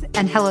Podcasts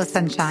and Hello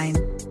Sunshine.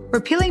 We're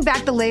peeling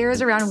back the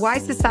layers around why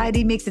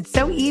society makes it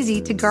so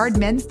easy to guard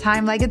men's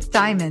time like it's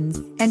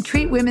diamonds and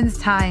treat women's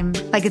time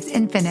like it's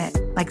infinite,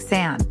 like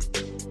sand.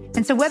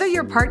 And so whether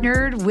you're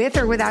partnered with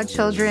or without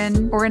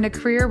children or in a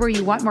career where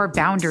you want more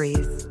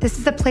boundaries, this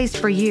is a place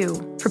for you,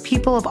 for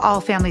people of all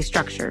family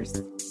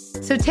structures.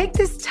 So take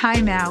this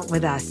time out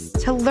with us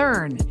to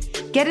learn,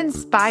 get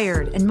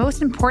inspired, and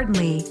most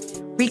importantly,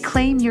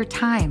 reclaim your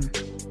time.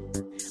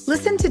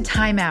 Listen to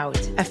Time Out,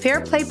 a Fair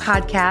Play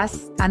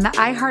podcast on the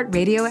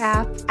iHeartRadio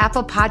app,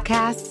 Apple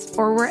Podcasts,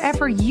 or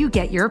wherever you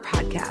get your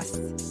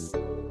podcasts.